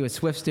Opeta. You see what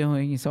Swift's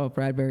doing. You saw what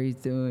Bradbury's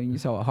doing. You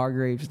saw what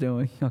Hargrave's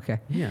doing. Okay.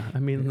 Yeah, I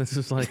mean, this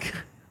is like...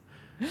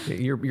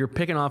 You're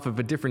picking off of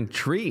a different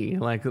tree.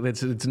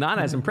 It's not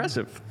as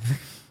impressive.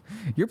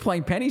 You're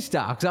playing penny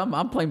stocks.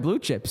 I'm playing blue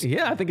chips.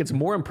 Yeah, I think it's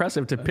more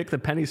impressive to pick the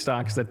penny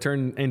stocks that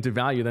turn into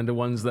value than to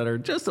ones that are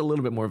just a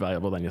little bit more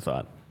valuable than you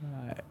thought.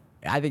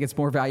 I think it's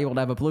more valuable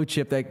to have a blue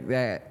chip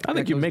that I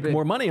think you make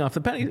more money off the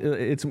penny.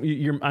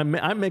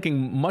 I'm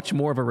making much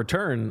more of a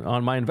return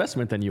on my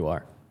investment than you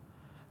are.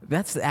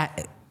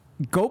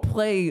 Go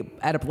play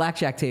at a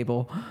blackjack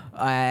table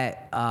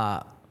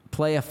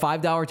play a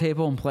 $5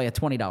 table and play a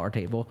 $20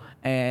 table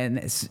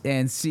and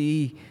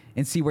see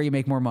where you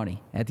make more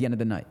money at the end of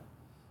the night.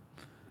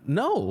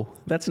 No,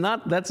 that's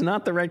not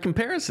the right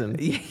comparison.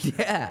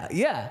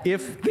 Yeah.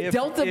 The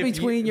delta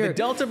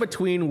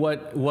between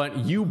what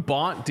you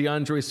bought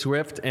DeAndre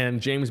Swift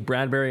and James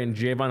Bradbury and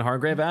Javon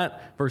Hargrave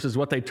at versus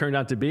what they turned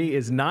out to be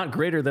is not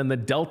greater than the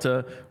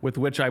delta with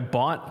which I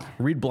bought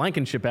Reed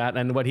Blankenship at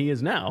and what he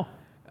is now.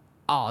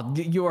 Oh,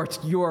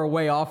 you are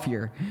way off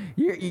here.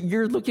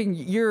 You're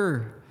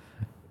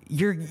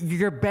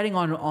betting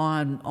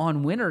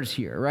on winners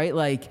here, right?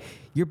 Like,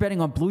 you're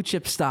betting on blue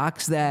chip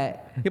stocks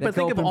that. Yeah, but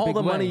think of all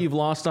the money you've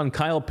lost on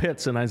Kyle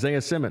Pitts and Isaiah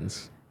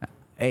Simmons.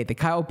 Hey, the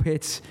Kyle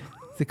Pitts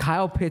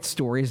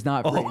story is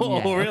not written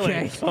yet. Oh, really?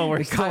 Okay? Oh,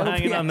 we're still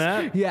hanging on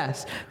that?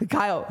 Yes.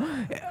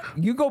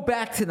 You go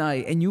back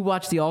tonight and you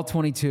watch the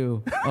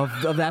all-22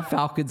 of that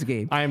Falcons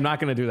game. I am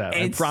not going to do that.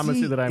 I promise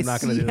you that I'm not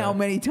going to do that. See how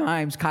many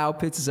times Kyle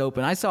Pitts is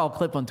open. I saw a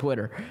clip on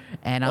Twitter,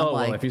 and I'm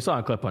like... well, if you saw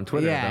a clip on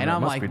Twitter, yeah, then and that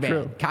I'm must like, be man,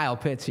 true. Kyle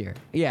Pitts here.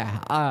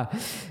 Yeah.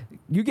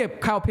 You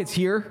get Kyle Pitts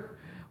here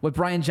with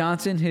Brian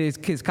Johnson,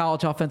 his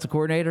college offensive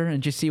coordinator,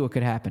 and just see what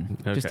could happen.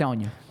 Okay. Just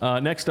telling you.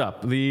 Next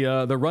up,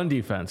 the run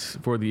defense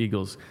for the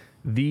Eagles.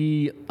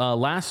 The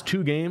last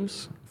 2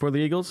 games for the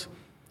Eagles,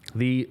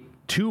 the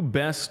 2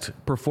 best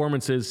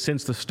performances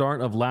since the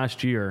start of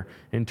last year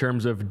in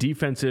terms of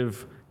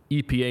defensive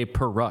EPA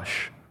per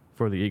rush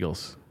for the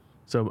Eagles.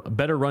 So a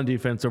better run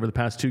defense over the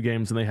past 2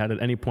 games than they had at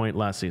any point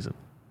last season.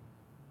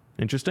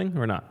 Interesting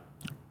or not?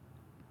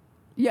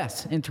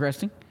 Yes,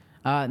 interesting.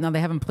 Now, they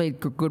haven't played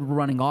good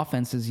running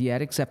offenses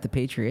yet, except the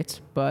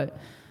Patriots, but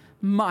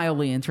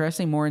mildly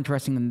interesting, more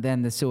interesting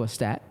than the Sua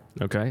stat.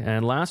 Okay,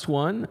 and last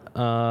one,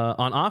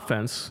 on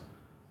offense,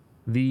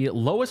 the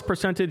lowest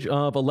percentage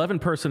of 11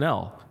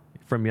 personnel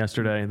from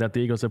yesterday that the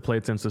Eagles have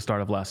played since the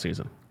start of last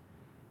season.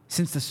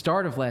 since the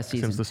start of last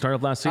season. Since the start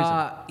of last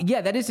season.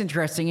 Yeah, that is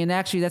interesting. And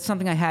actually, that's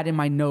something I had in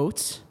my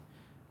notes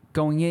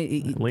going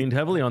in. Leaned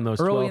heavily on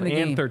those early 12 in the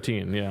and game.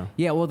 13, yeah.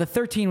 Yeah, well, the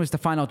 13 was the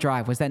final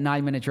drive, was that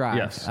 9-minute drive.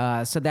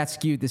 Yes. So that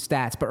skewed the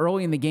stats. But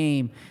early in the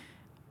game,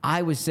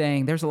 I was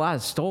saying there's a lot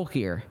of Stoll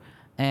here.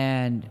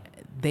 And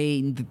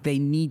they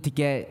need to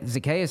get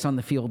Zacchaeus on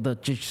the field to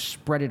just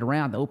spread it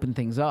around, to open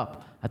things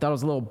up. I thought it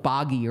was a little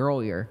boggy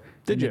earlier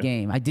in the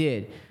game. I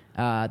did.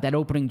 That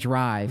opening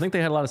drive. I think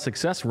they had a lot of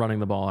success running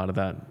the ball out of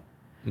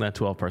that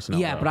 12 personnel.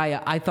 Yeah, though.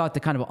 but I thought to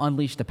kind of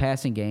unleash the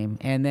passing game.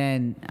 And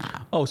then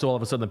Oh, so all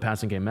of a sudden the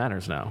passing game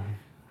matters now.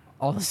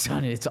 all of a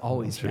sudden it's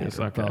always Jeez,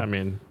 better. okay. I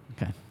mean,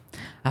 Okay.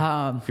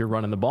 if you're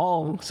running the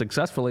ball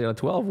successfully at a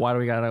 12, why do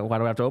we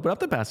have to open up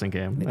the passing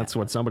game? That's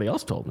what somebody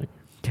else told me.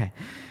 Okay.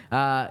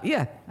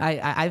 Yeah,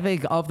 I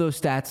think of those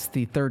stats,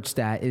 the third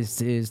stat is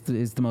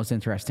the most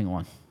interesting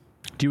one.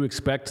 Do you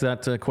expect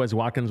that Quez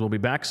Watkins will be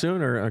back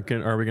soon, or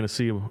are we going to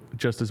see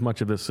just as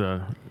much of this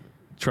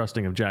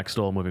trusting of Jack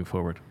Stoll moving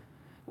forward?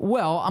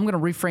 Well, I'm going to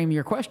reframe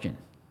your question.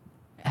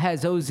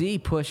 Has OZ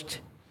pushed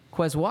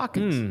Quez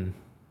Watkins?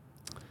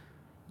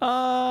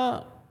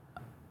 I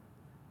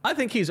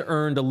think he's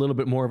earned a little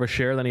bit more of a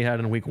share than he had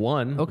in week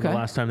one. Okay. The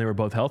last time they were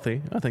both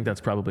healthy. I think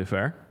that's probably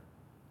fair.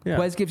 Yeah.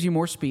 Quez gives you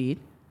more speed,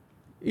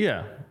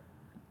 Yeah.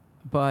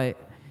 but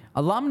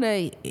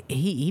Olamide,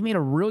 he made a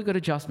really good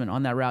adjustment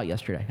on that route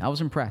yesterday. I was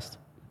impressed.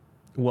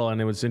 Well,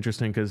 and it was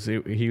interesting because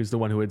he was the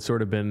one who had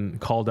sort of been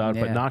called out,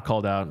 but Yeah. not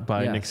called out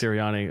by Yes. Nick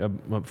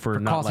Sirianni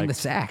for not causing like the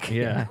sack.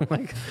 Yeah,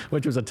 like,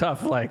 which was a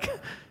tough Nick,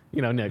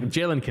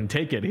 Jalen can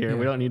take it here. Yeah.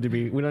 We don't need to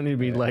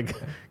be like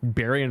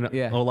burying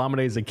Yeah.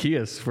 Olamide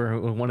Zacchaeus for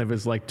one of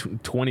his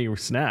 20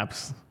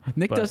 snaps.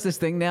 Nick But- does this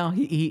thing now.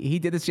 He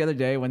did this the other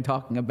day when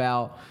talking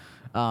about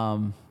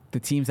the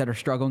teams that are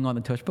struggling on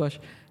the tush push.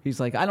 He's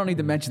like, I don't need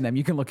to mention them.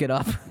 You can look it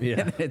up.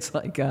 Yeah. And it's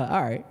like, all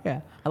right, yeah,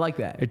 I like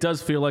that. It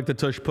does feel like the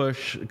tush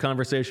push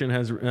conversation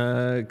has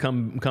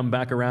come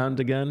back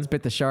around again.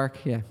 Bit the shark,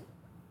 yeah,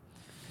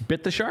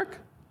 Bit the shark?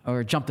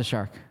 or jump the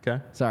shark.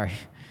 Okay. Sorry,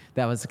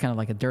 that was kind of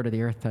like a dirt of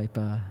the earth type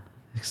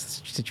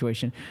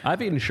situation.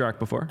 I've eaten shark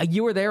before.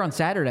 You were there on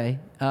Saturday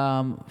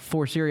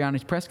for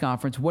Sirianni's press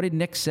conference. What did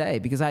Nick say?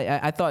 Because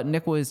I thought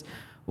Nick was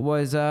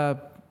I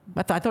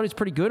thought he was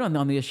pretty good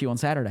on the issue on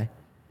Saturday.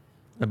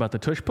 About the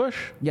tush push?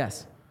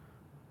 Yes.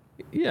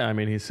 Yeah, I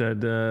mean, he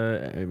said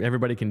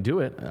everybody can do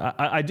it.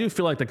 I do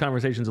feel like the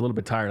conversation's a little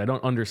bit tired. I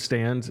don't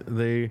understand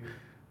the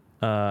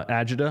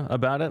agita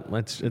about it.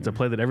 It's a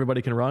play that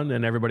everybody can run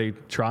and everybody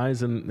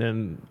tries,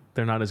 and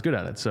they're not as good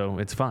at it, so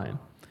it's fine.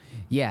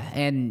 Yeah,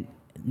 and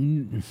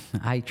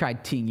I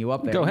tried teeing you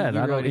up there. Go ahead.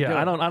 You I really don't. Yeah, did.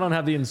 I don't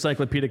have the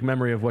encyclopedic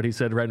memory of what he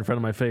said right in front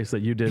of my face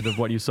that you did of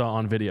what you saw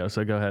on video.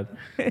 So go ahead.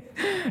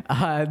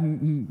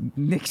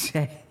 Nick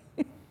said.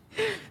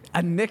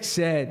 Nick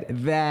said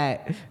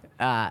that.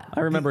 I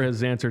remember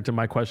his answer to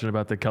my question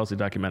about the Kelsey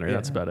documentary. Yeah.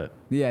 That's about it.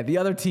 Yeah, the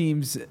other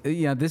teams,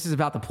 this is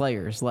about the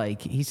players.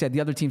 Like he said,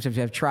 the other teams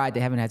have tried, they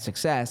haven't had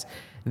success.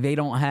 They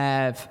don't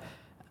have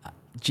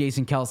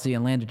Jason Kelsey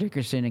and Landon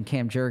Dickerson and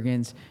Cam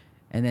Jurgens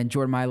and then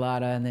Jordan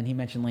Mailata, and then he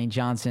mentioned Lane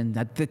Johnson.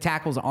 The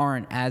tackles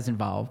aren't as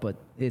involved, but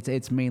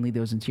it's mainly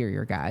those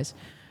interior guys.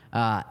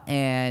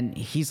 And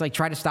he's like,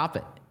 try to stop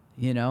it.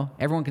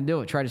 Everyone can do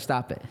it. Try to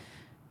stop it.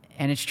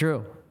 And it's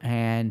true.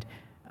 And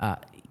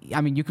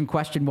I mean, you can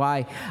question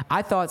why.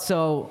 I thought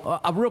so.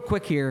 Real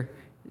quick here,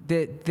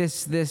 the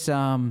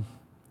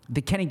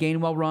Kenny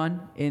Gainwell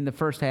run in the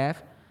first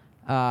half.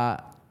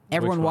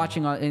 Everyone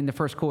watching in the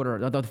first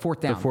quarter, the fourth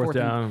down. The fourth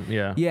down,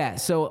 yeah. Yeah.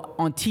 So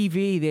on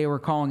TV, they were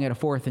calling it a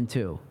 4th and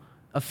 2.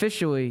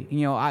 Officially,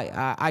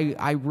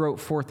 I wrote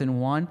 4th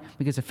and 1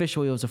 because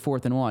officially it was a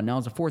 4th and 1. Now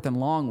it's a 4th and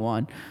long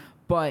one,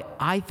 but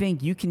I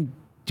think you can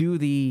do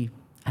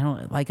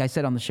like I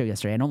said on the show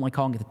yesterday, I don't like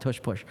calling it the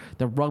tush push.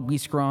 The rugby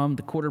scrum,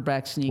 the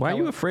quarterback sneak. Why are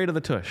you afraid of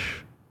the tush?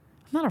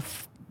 I'm not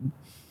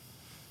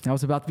that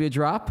was about to be a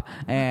drop,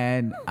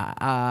 and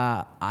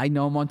I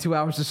know I'm on 2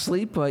 hours of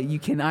sleep, but you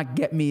cannot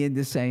get me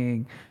into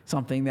saying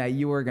something that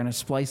you are going to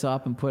splice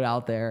up and put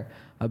out there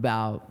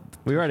about.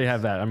 We already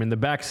have that. I mean, the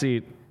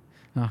backseat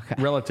Okay.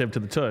 relative to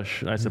the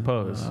tush, I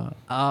suppose,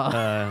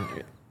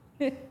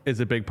 is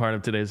a big part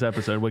of today's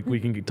episode. We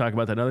can talk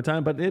about that another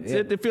time, but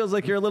it feels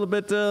like you're a little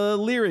bit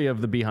leery of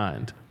the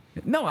behind.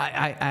 No,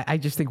 I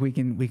just think we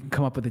can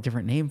come up with a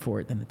different name for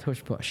it than the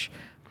tush push.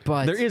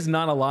 But There is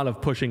not a lot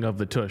of pushing of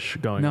the tush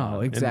going on.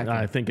 No, exactly. And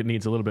I think it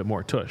needs a little bit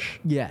more tush.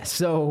 yeah,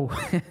 so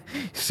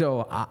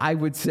I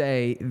would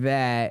say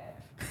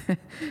that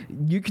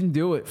you can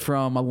do it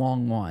from a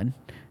long one.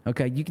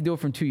 Okay, you can do it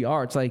from 2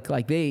 yards. Like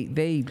they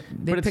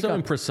But it's pick so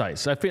up.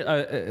 imprecise. I feel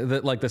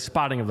that like the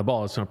spotting of the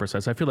ball is so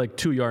imprecise. I feel like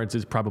 2 yards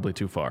is probably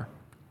too far.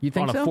 You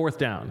think on so? a fourth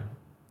down?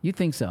 You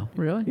think so?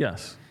 Really?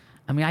 Yes.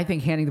 I mean, I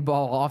think handing the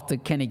ball off to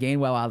Kenny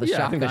Gainwell out of the Yeah,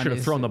 shotgun I think they should have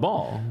is- thrown the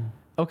ball.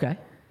 Okay.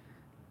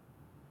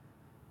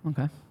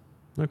 Okay.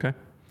 Okay.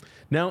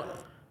 Now,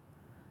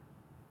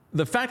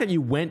 the fact that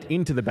you went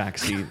into the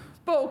backseat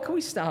Oh, can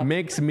we stop?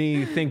 makes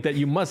me think that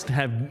you must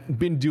have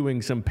been doing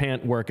some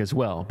pant work as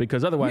well,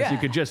 because otherwise Yeah. you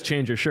could just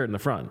change your shirt in the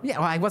front. Yeah,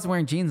 well, I wasn't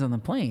wearing jeans on the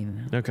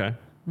plane. Okay.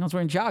 I was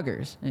wearing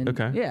joggers. And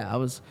Okay. Yeah, I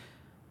was.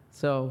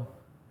 So,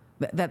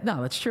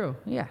 that's true.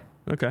 Yeah.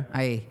 Okay.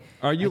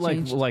 Are you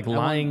like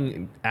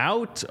lying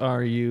out?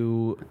 Are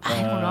you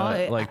I don't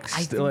know. I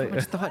still didn't put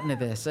much thought into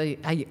this.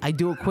 I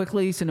do it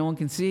quickly so no one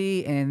can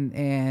see,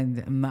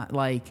 and I'm not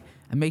like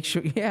I make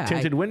sure. Yeah.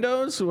 tinted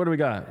windows? What do we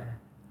got?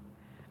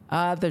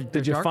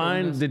 Did you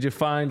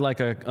find like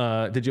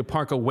did you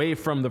park away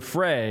from the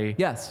fray?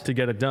 Yes. To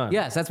get it done?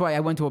 Yes, that's why I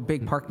went to a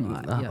big parking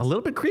lot. Yes. A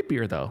little bit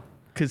creepier though,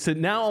 because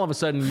now all of a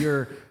sudden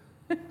you're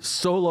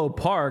solo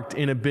parked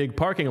in a big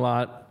parking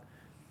lot,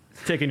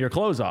 taking your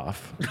clothes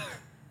off.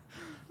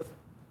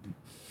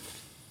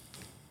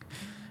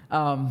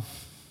 Yeah,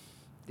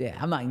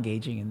 I'm not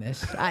engaging in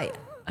this. I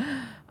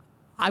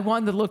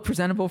wanted to look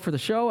presentable for the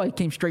show. I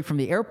came straight from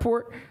the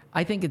airport.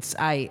 I think it's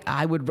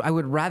I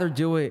would rather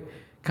do it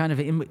kind of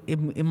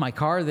in my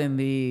car than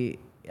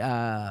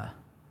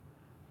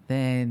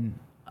than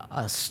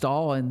a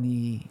stall in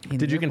the.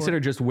 Did you consider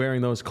just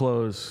wearing those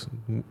clothes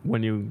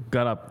when you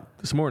got up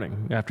this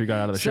morning after you got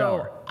out of the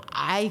shower? So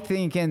I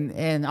think,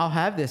 and I'll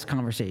have this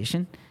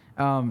conversation.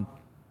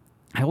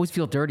 I always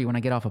feel dirty when I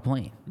get off a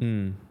plane.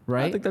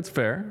 Right? I think that's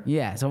fair.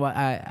 Yeah. So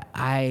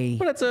I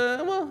But it's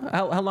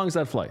how long is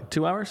that flight?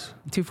 2 hours?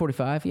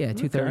 2:45. Yeah,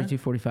 2:30,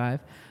 2:45.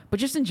 But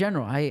just in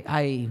general,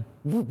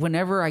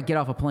 whenever I get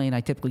off a plane,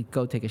 I typically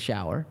go take a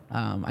shower.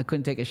 I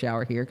couldn't take a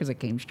shower here because I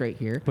came straight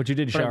here. But you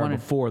did shower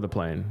before the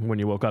plane when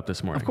you woke up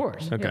this morning. Of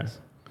course. Okay.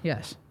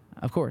 Yes,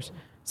 of course.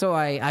 So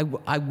I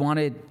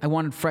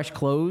wanted fresh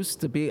clothes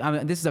to be. I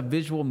mean, this is a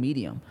visual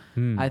medium.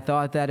 I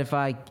thought that if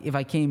I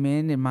came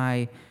in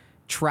my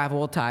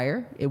travel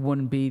attire, it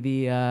wouldn't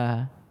be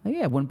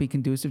it wouldn't be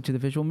conducive to the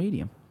visual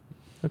medium.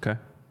 Okay.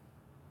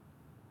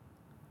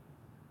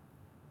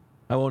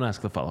 I won't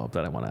ask the follow-up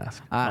that I want to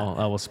ask.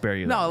 I will spare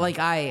you that. No, like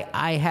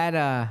I had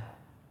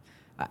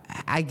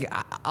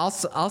I'll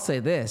say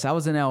this. I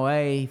was in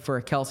LA for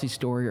a Kelsey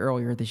story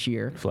earlier this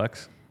year.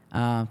 Flex.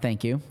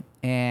 Thank you.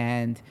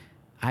 And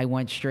I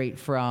went straight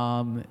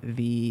from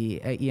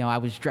the, I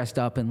was dressed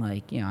up in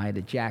I had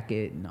a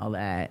jacket and all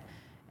that.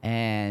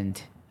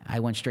 And I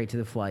went straight to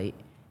the flight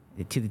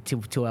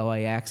to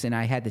LAX, and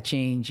I had to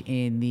change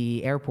in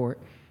the airport.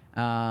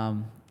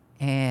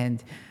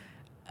 It's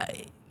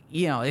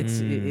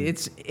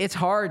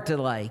hard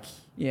to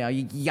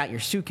you got your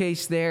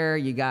suitcase there.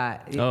 You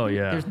got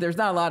There's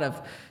not a lot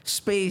of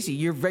space.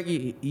 You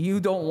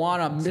don't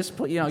want to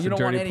misplace. You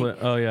don't want any.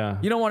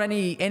 You don't want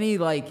any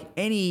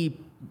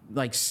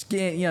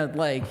skin.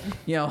 Like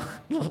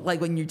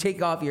when you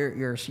take off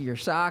your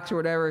socks or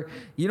whatever.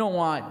 You don't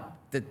want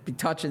to be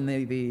touching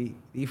the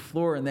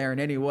floor in there in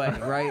any way,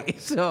 right?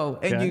 So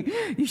you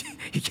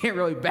can't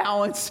really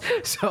balance.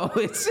 So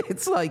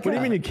it's like. What do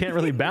you mean you can't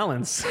really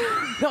balance?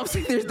 No,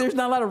 see, there's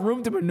not a lot of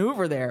room to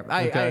maneuver there.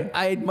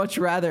 I'd much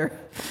rather.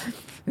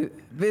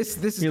 This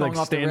is you're going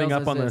off standing the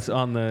up rails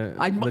on the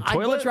I'd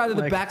toilet. Much rather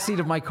the back seat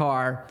of my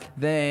car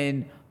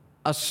than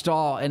a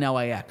stall in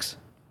LAX.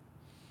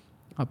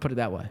 I'll put it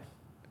that way.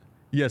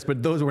 Yes,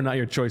 but those were not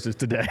your choices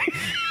today.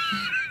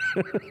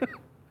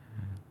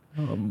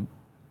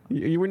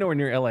 You were nowhere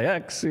near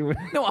LAX.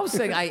 No, I was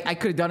saying I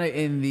could have done it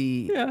in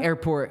the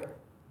airport.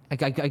 I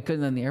could have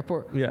done it in the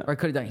airport. Yeah. Or I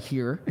could have done it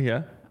here.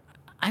 Yeah.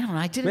 I don't know.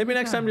 I didn't. Maybe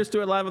next time just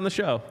do it live on the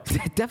show.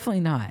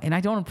 Definitely not. And I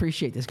don't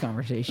appreciate this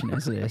conversation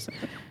as it is.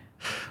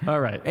 All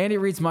right. Andy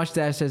Reid's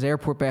mustache says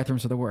airport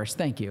bathrooms are the worst.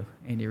 Thank you,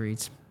 Andy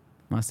Reid's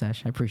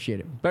mustache. I appreciate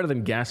it. Better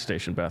than gas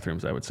station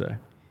bathrooms, I would say.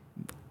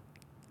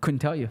 Couldn't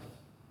tell you.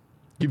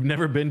 You've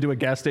never been to a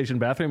gas station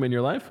bathroom in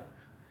your life?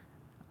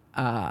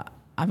 I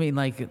mean,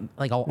 like a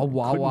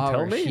Wawa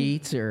or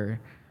Sheetz or,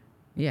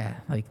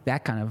 like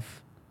that kind of,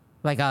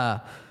 like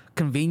a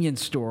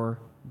convenience store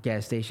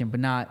gas station,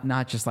 but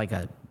not just like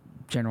a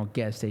general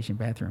gas station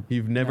bathroom.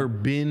 You've never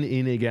been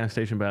in a gas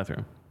station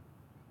bathroom?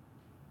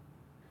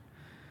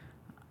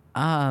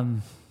 I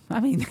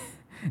mean,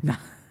 no.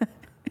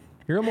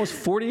 You're almost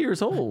 40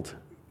 years old.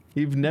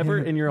 You've never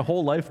in your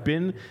whole life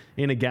been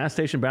in a gas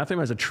station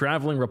bathroom as a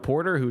traveling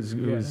reporter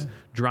who's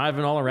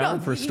driving all around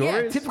for stories?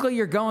 Yeah, typically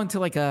you're going to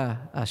like a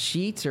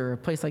Sheetz or a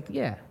place like,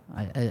 a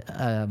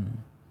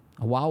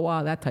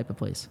Wawa, that type of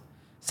place.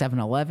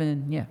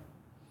 7-Eleven, yeah.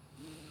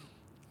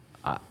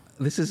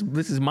 This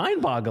is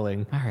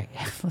mind-boggling. All right,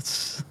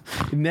 let's.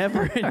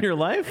 Never in your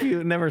life,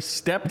 you never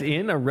stepped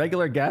in a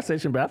regular gas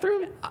station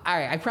bathroom? All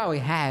right, I probably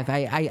have.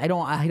 I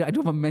don't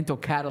have a mental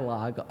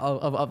catalog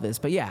of this,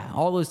 but yeah,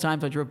 all those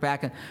times I drove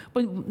back,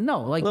 but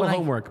no, like a little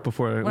homework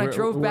before when I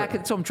drove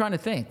back. So I'm trying to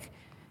think.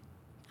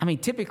 I mean,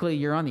 typically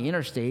you're on the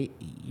interstate.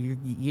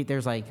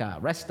 There's like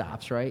rest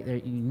stops, right?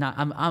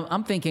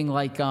 I'm thinking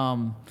like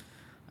a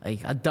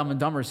Dumb and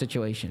Dumber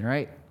situation,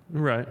 right?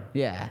 Right.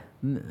 Yeah.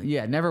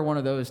 Never one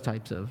of those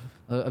types of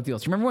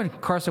deals. Remember when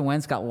Carson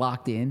Wentz got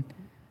locked in?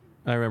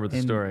 I remember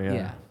the story.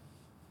 Yeah.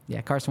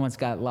 Yeah. Carson Wentz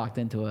got locked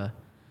into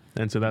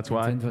And so that's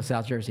why into a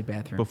South Jersey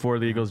bathroom. before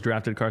the Eagles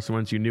drafted Carson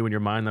Wentz, you knew in your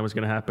mind that was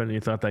going to happen, and you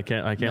thought, I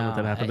can't let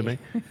that happen to me.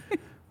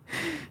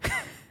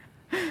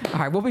 All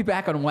right, we'll be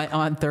back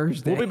on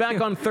Thursday. We'll be back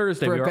on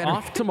Thursday. We are better-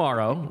 off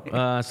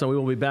tomorrow, so we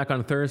will be back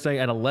on Thursday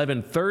at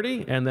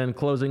 11:30, and then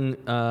closing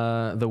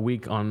the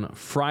week on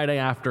Friday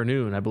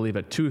afternoon, I believe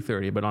at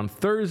 2:30. But on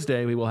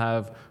Thursday, we will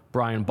have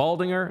Brian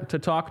Baldinger to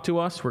talk to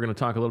us. We're going to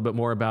talk a little bit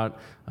more about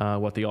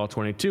what the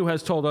All-22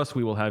 has told us.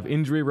 We will have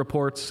injury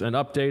reports and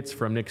updates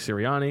from Nick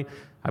Sirianni.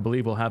 I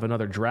believe we'll have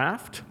another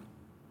draft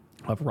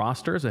of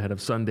rosters ahead of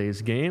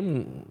Sunday's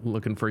game.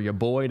 Looking for your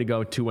boy to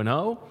go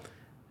 2-0.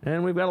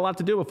 And we've got a lot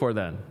to do before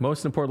then.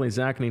 Most importantly,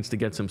 Zach needs to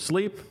get some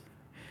sleep,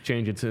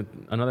 change it to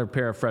another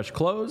pair of fresh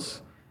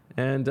clothes,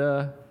 and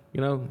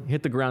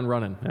hit the ground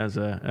running as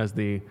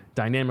the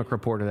dynamic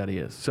reporter that he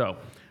is. So,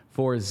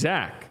 for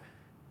Zach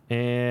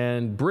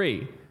and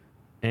Bree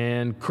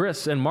and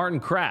Chris and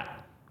Martin Kratt,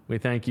 we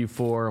thank you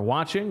for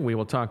watching. We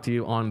will talk to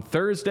you on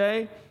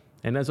Thursday,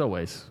 and as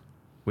always,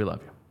 we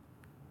love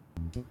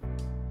you.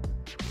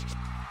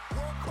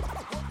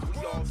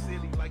 We all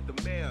silly like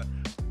the mayor.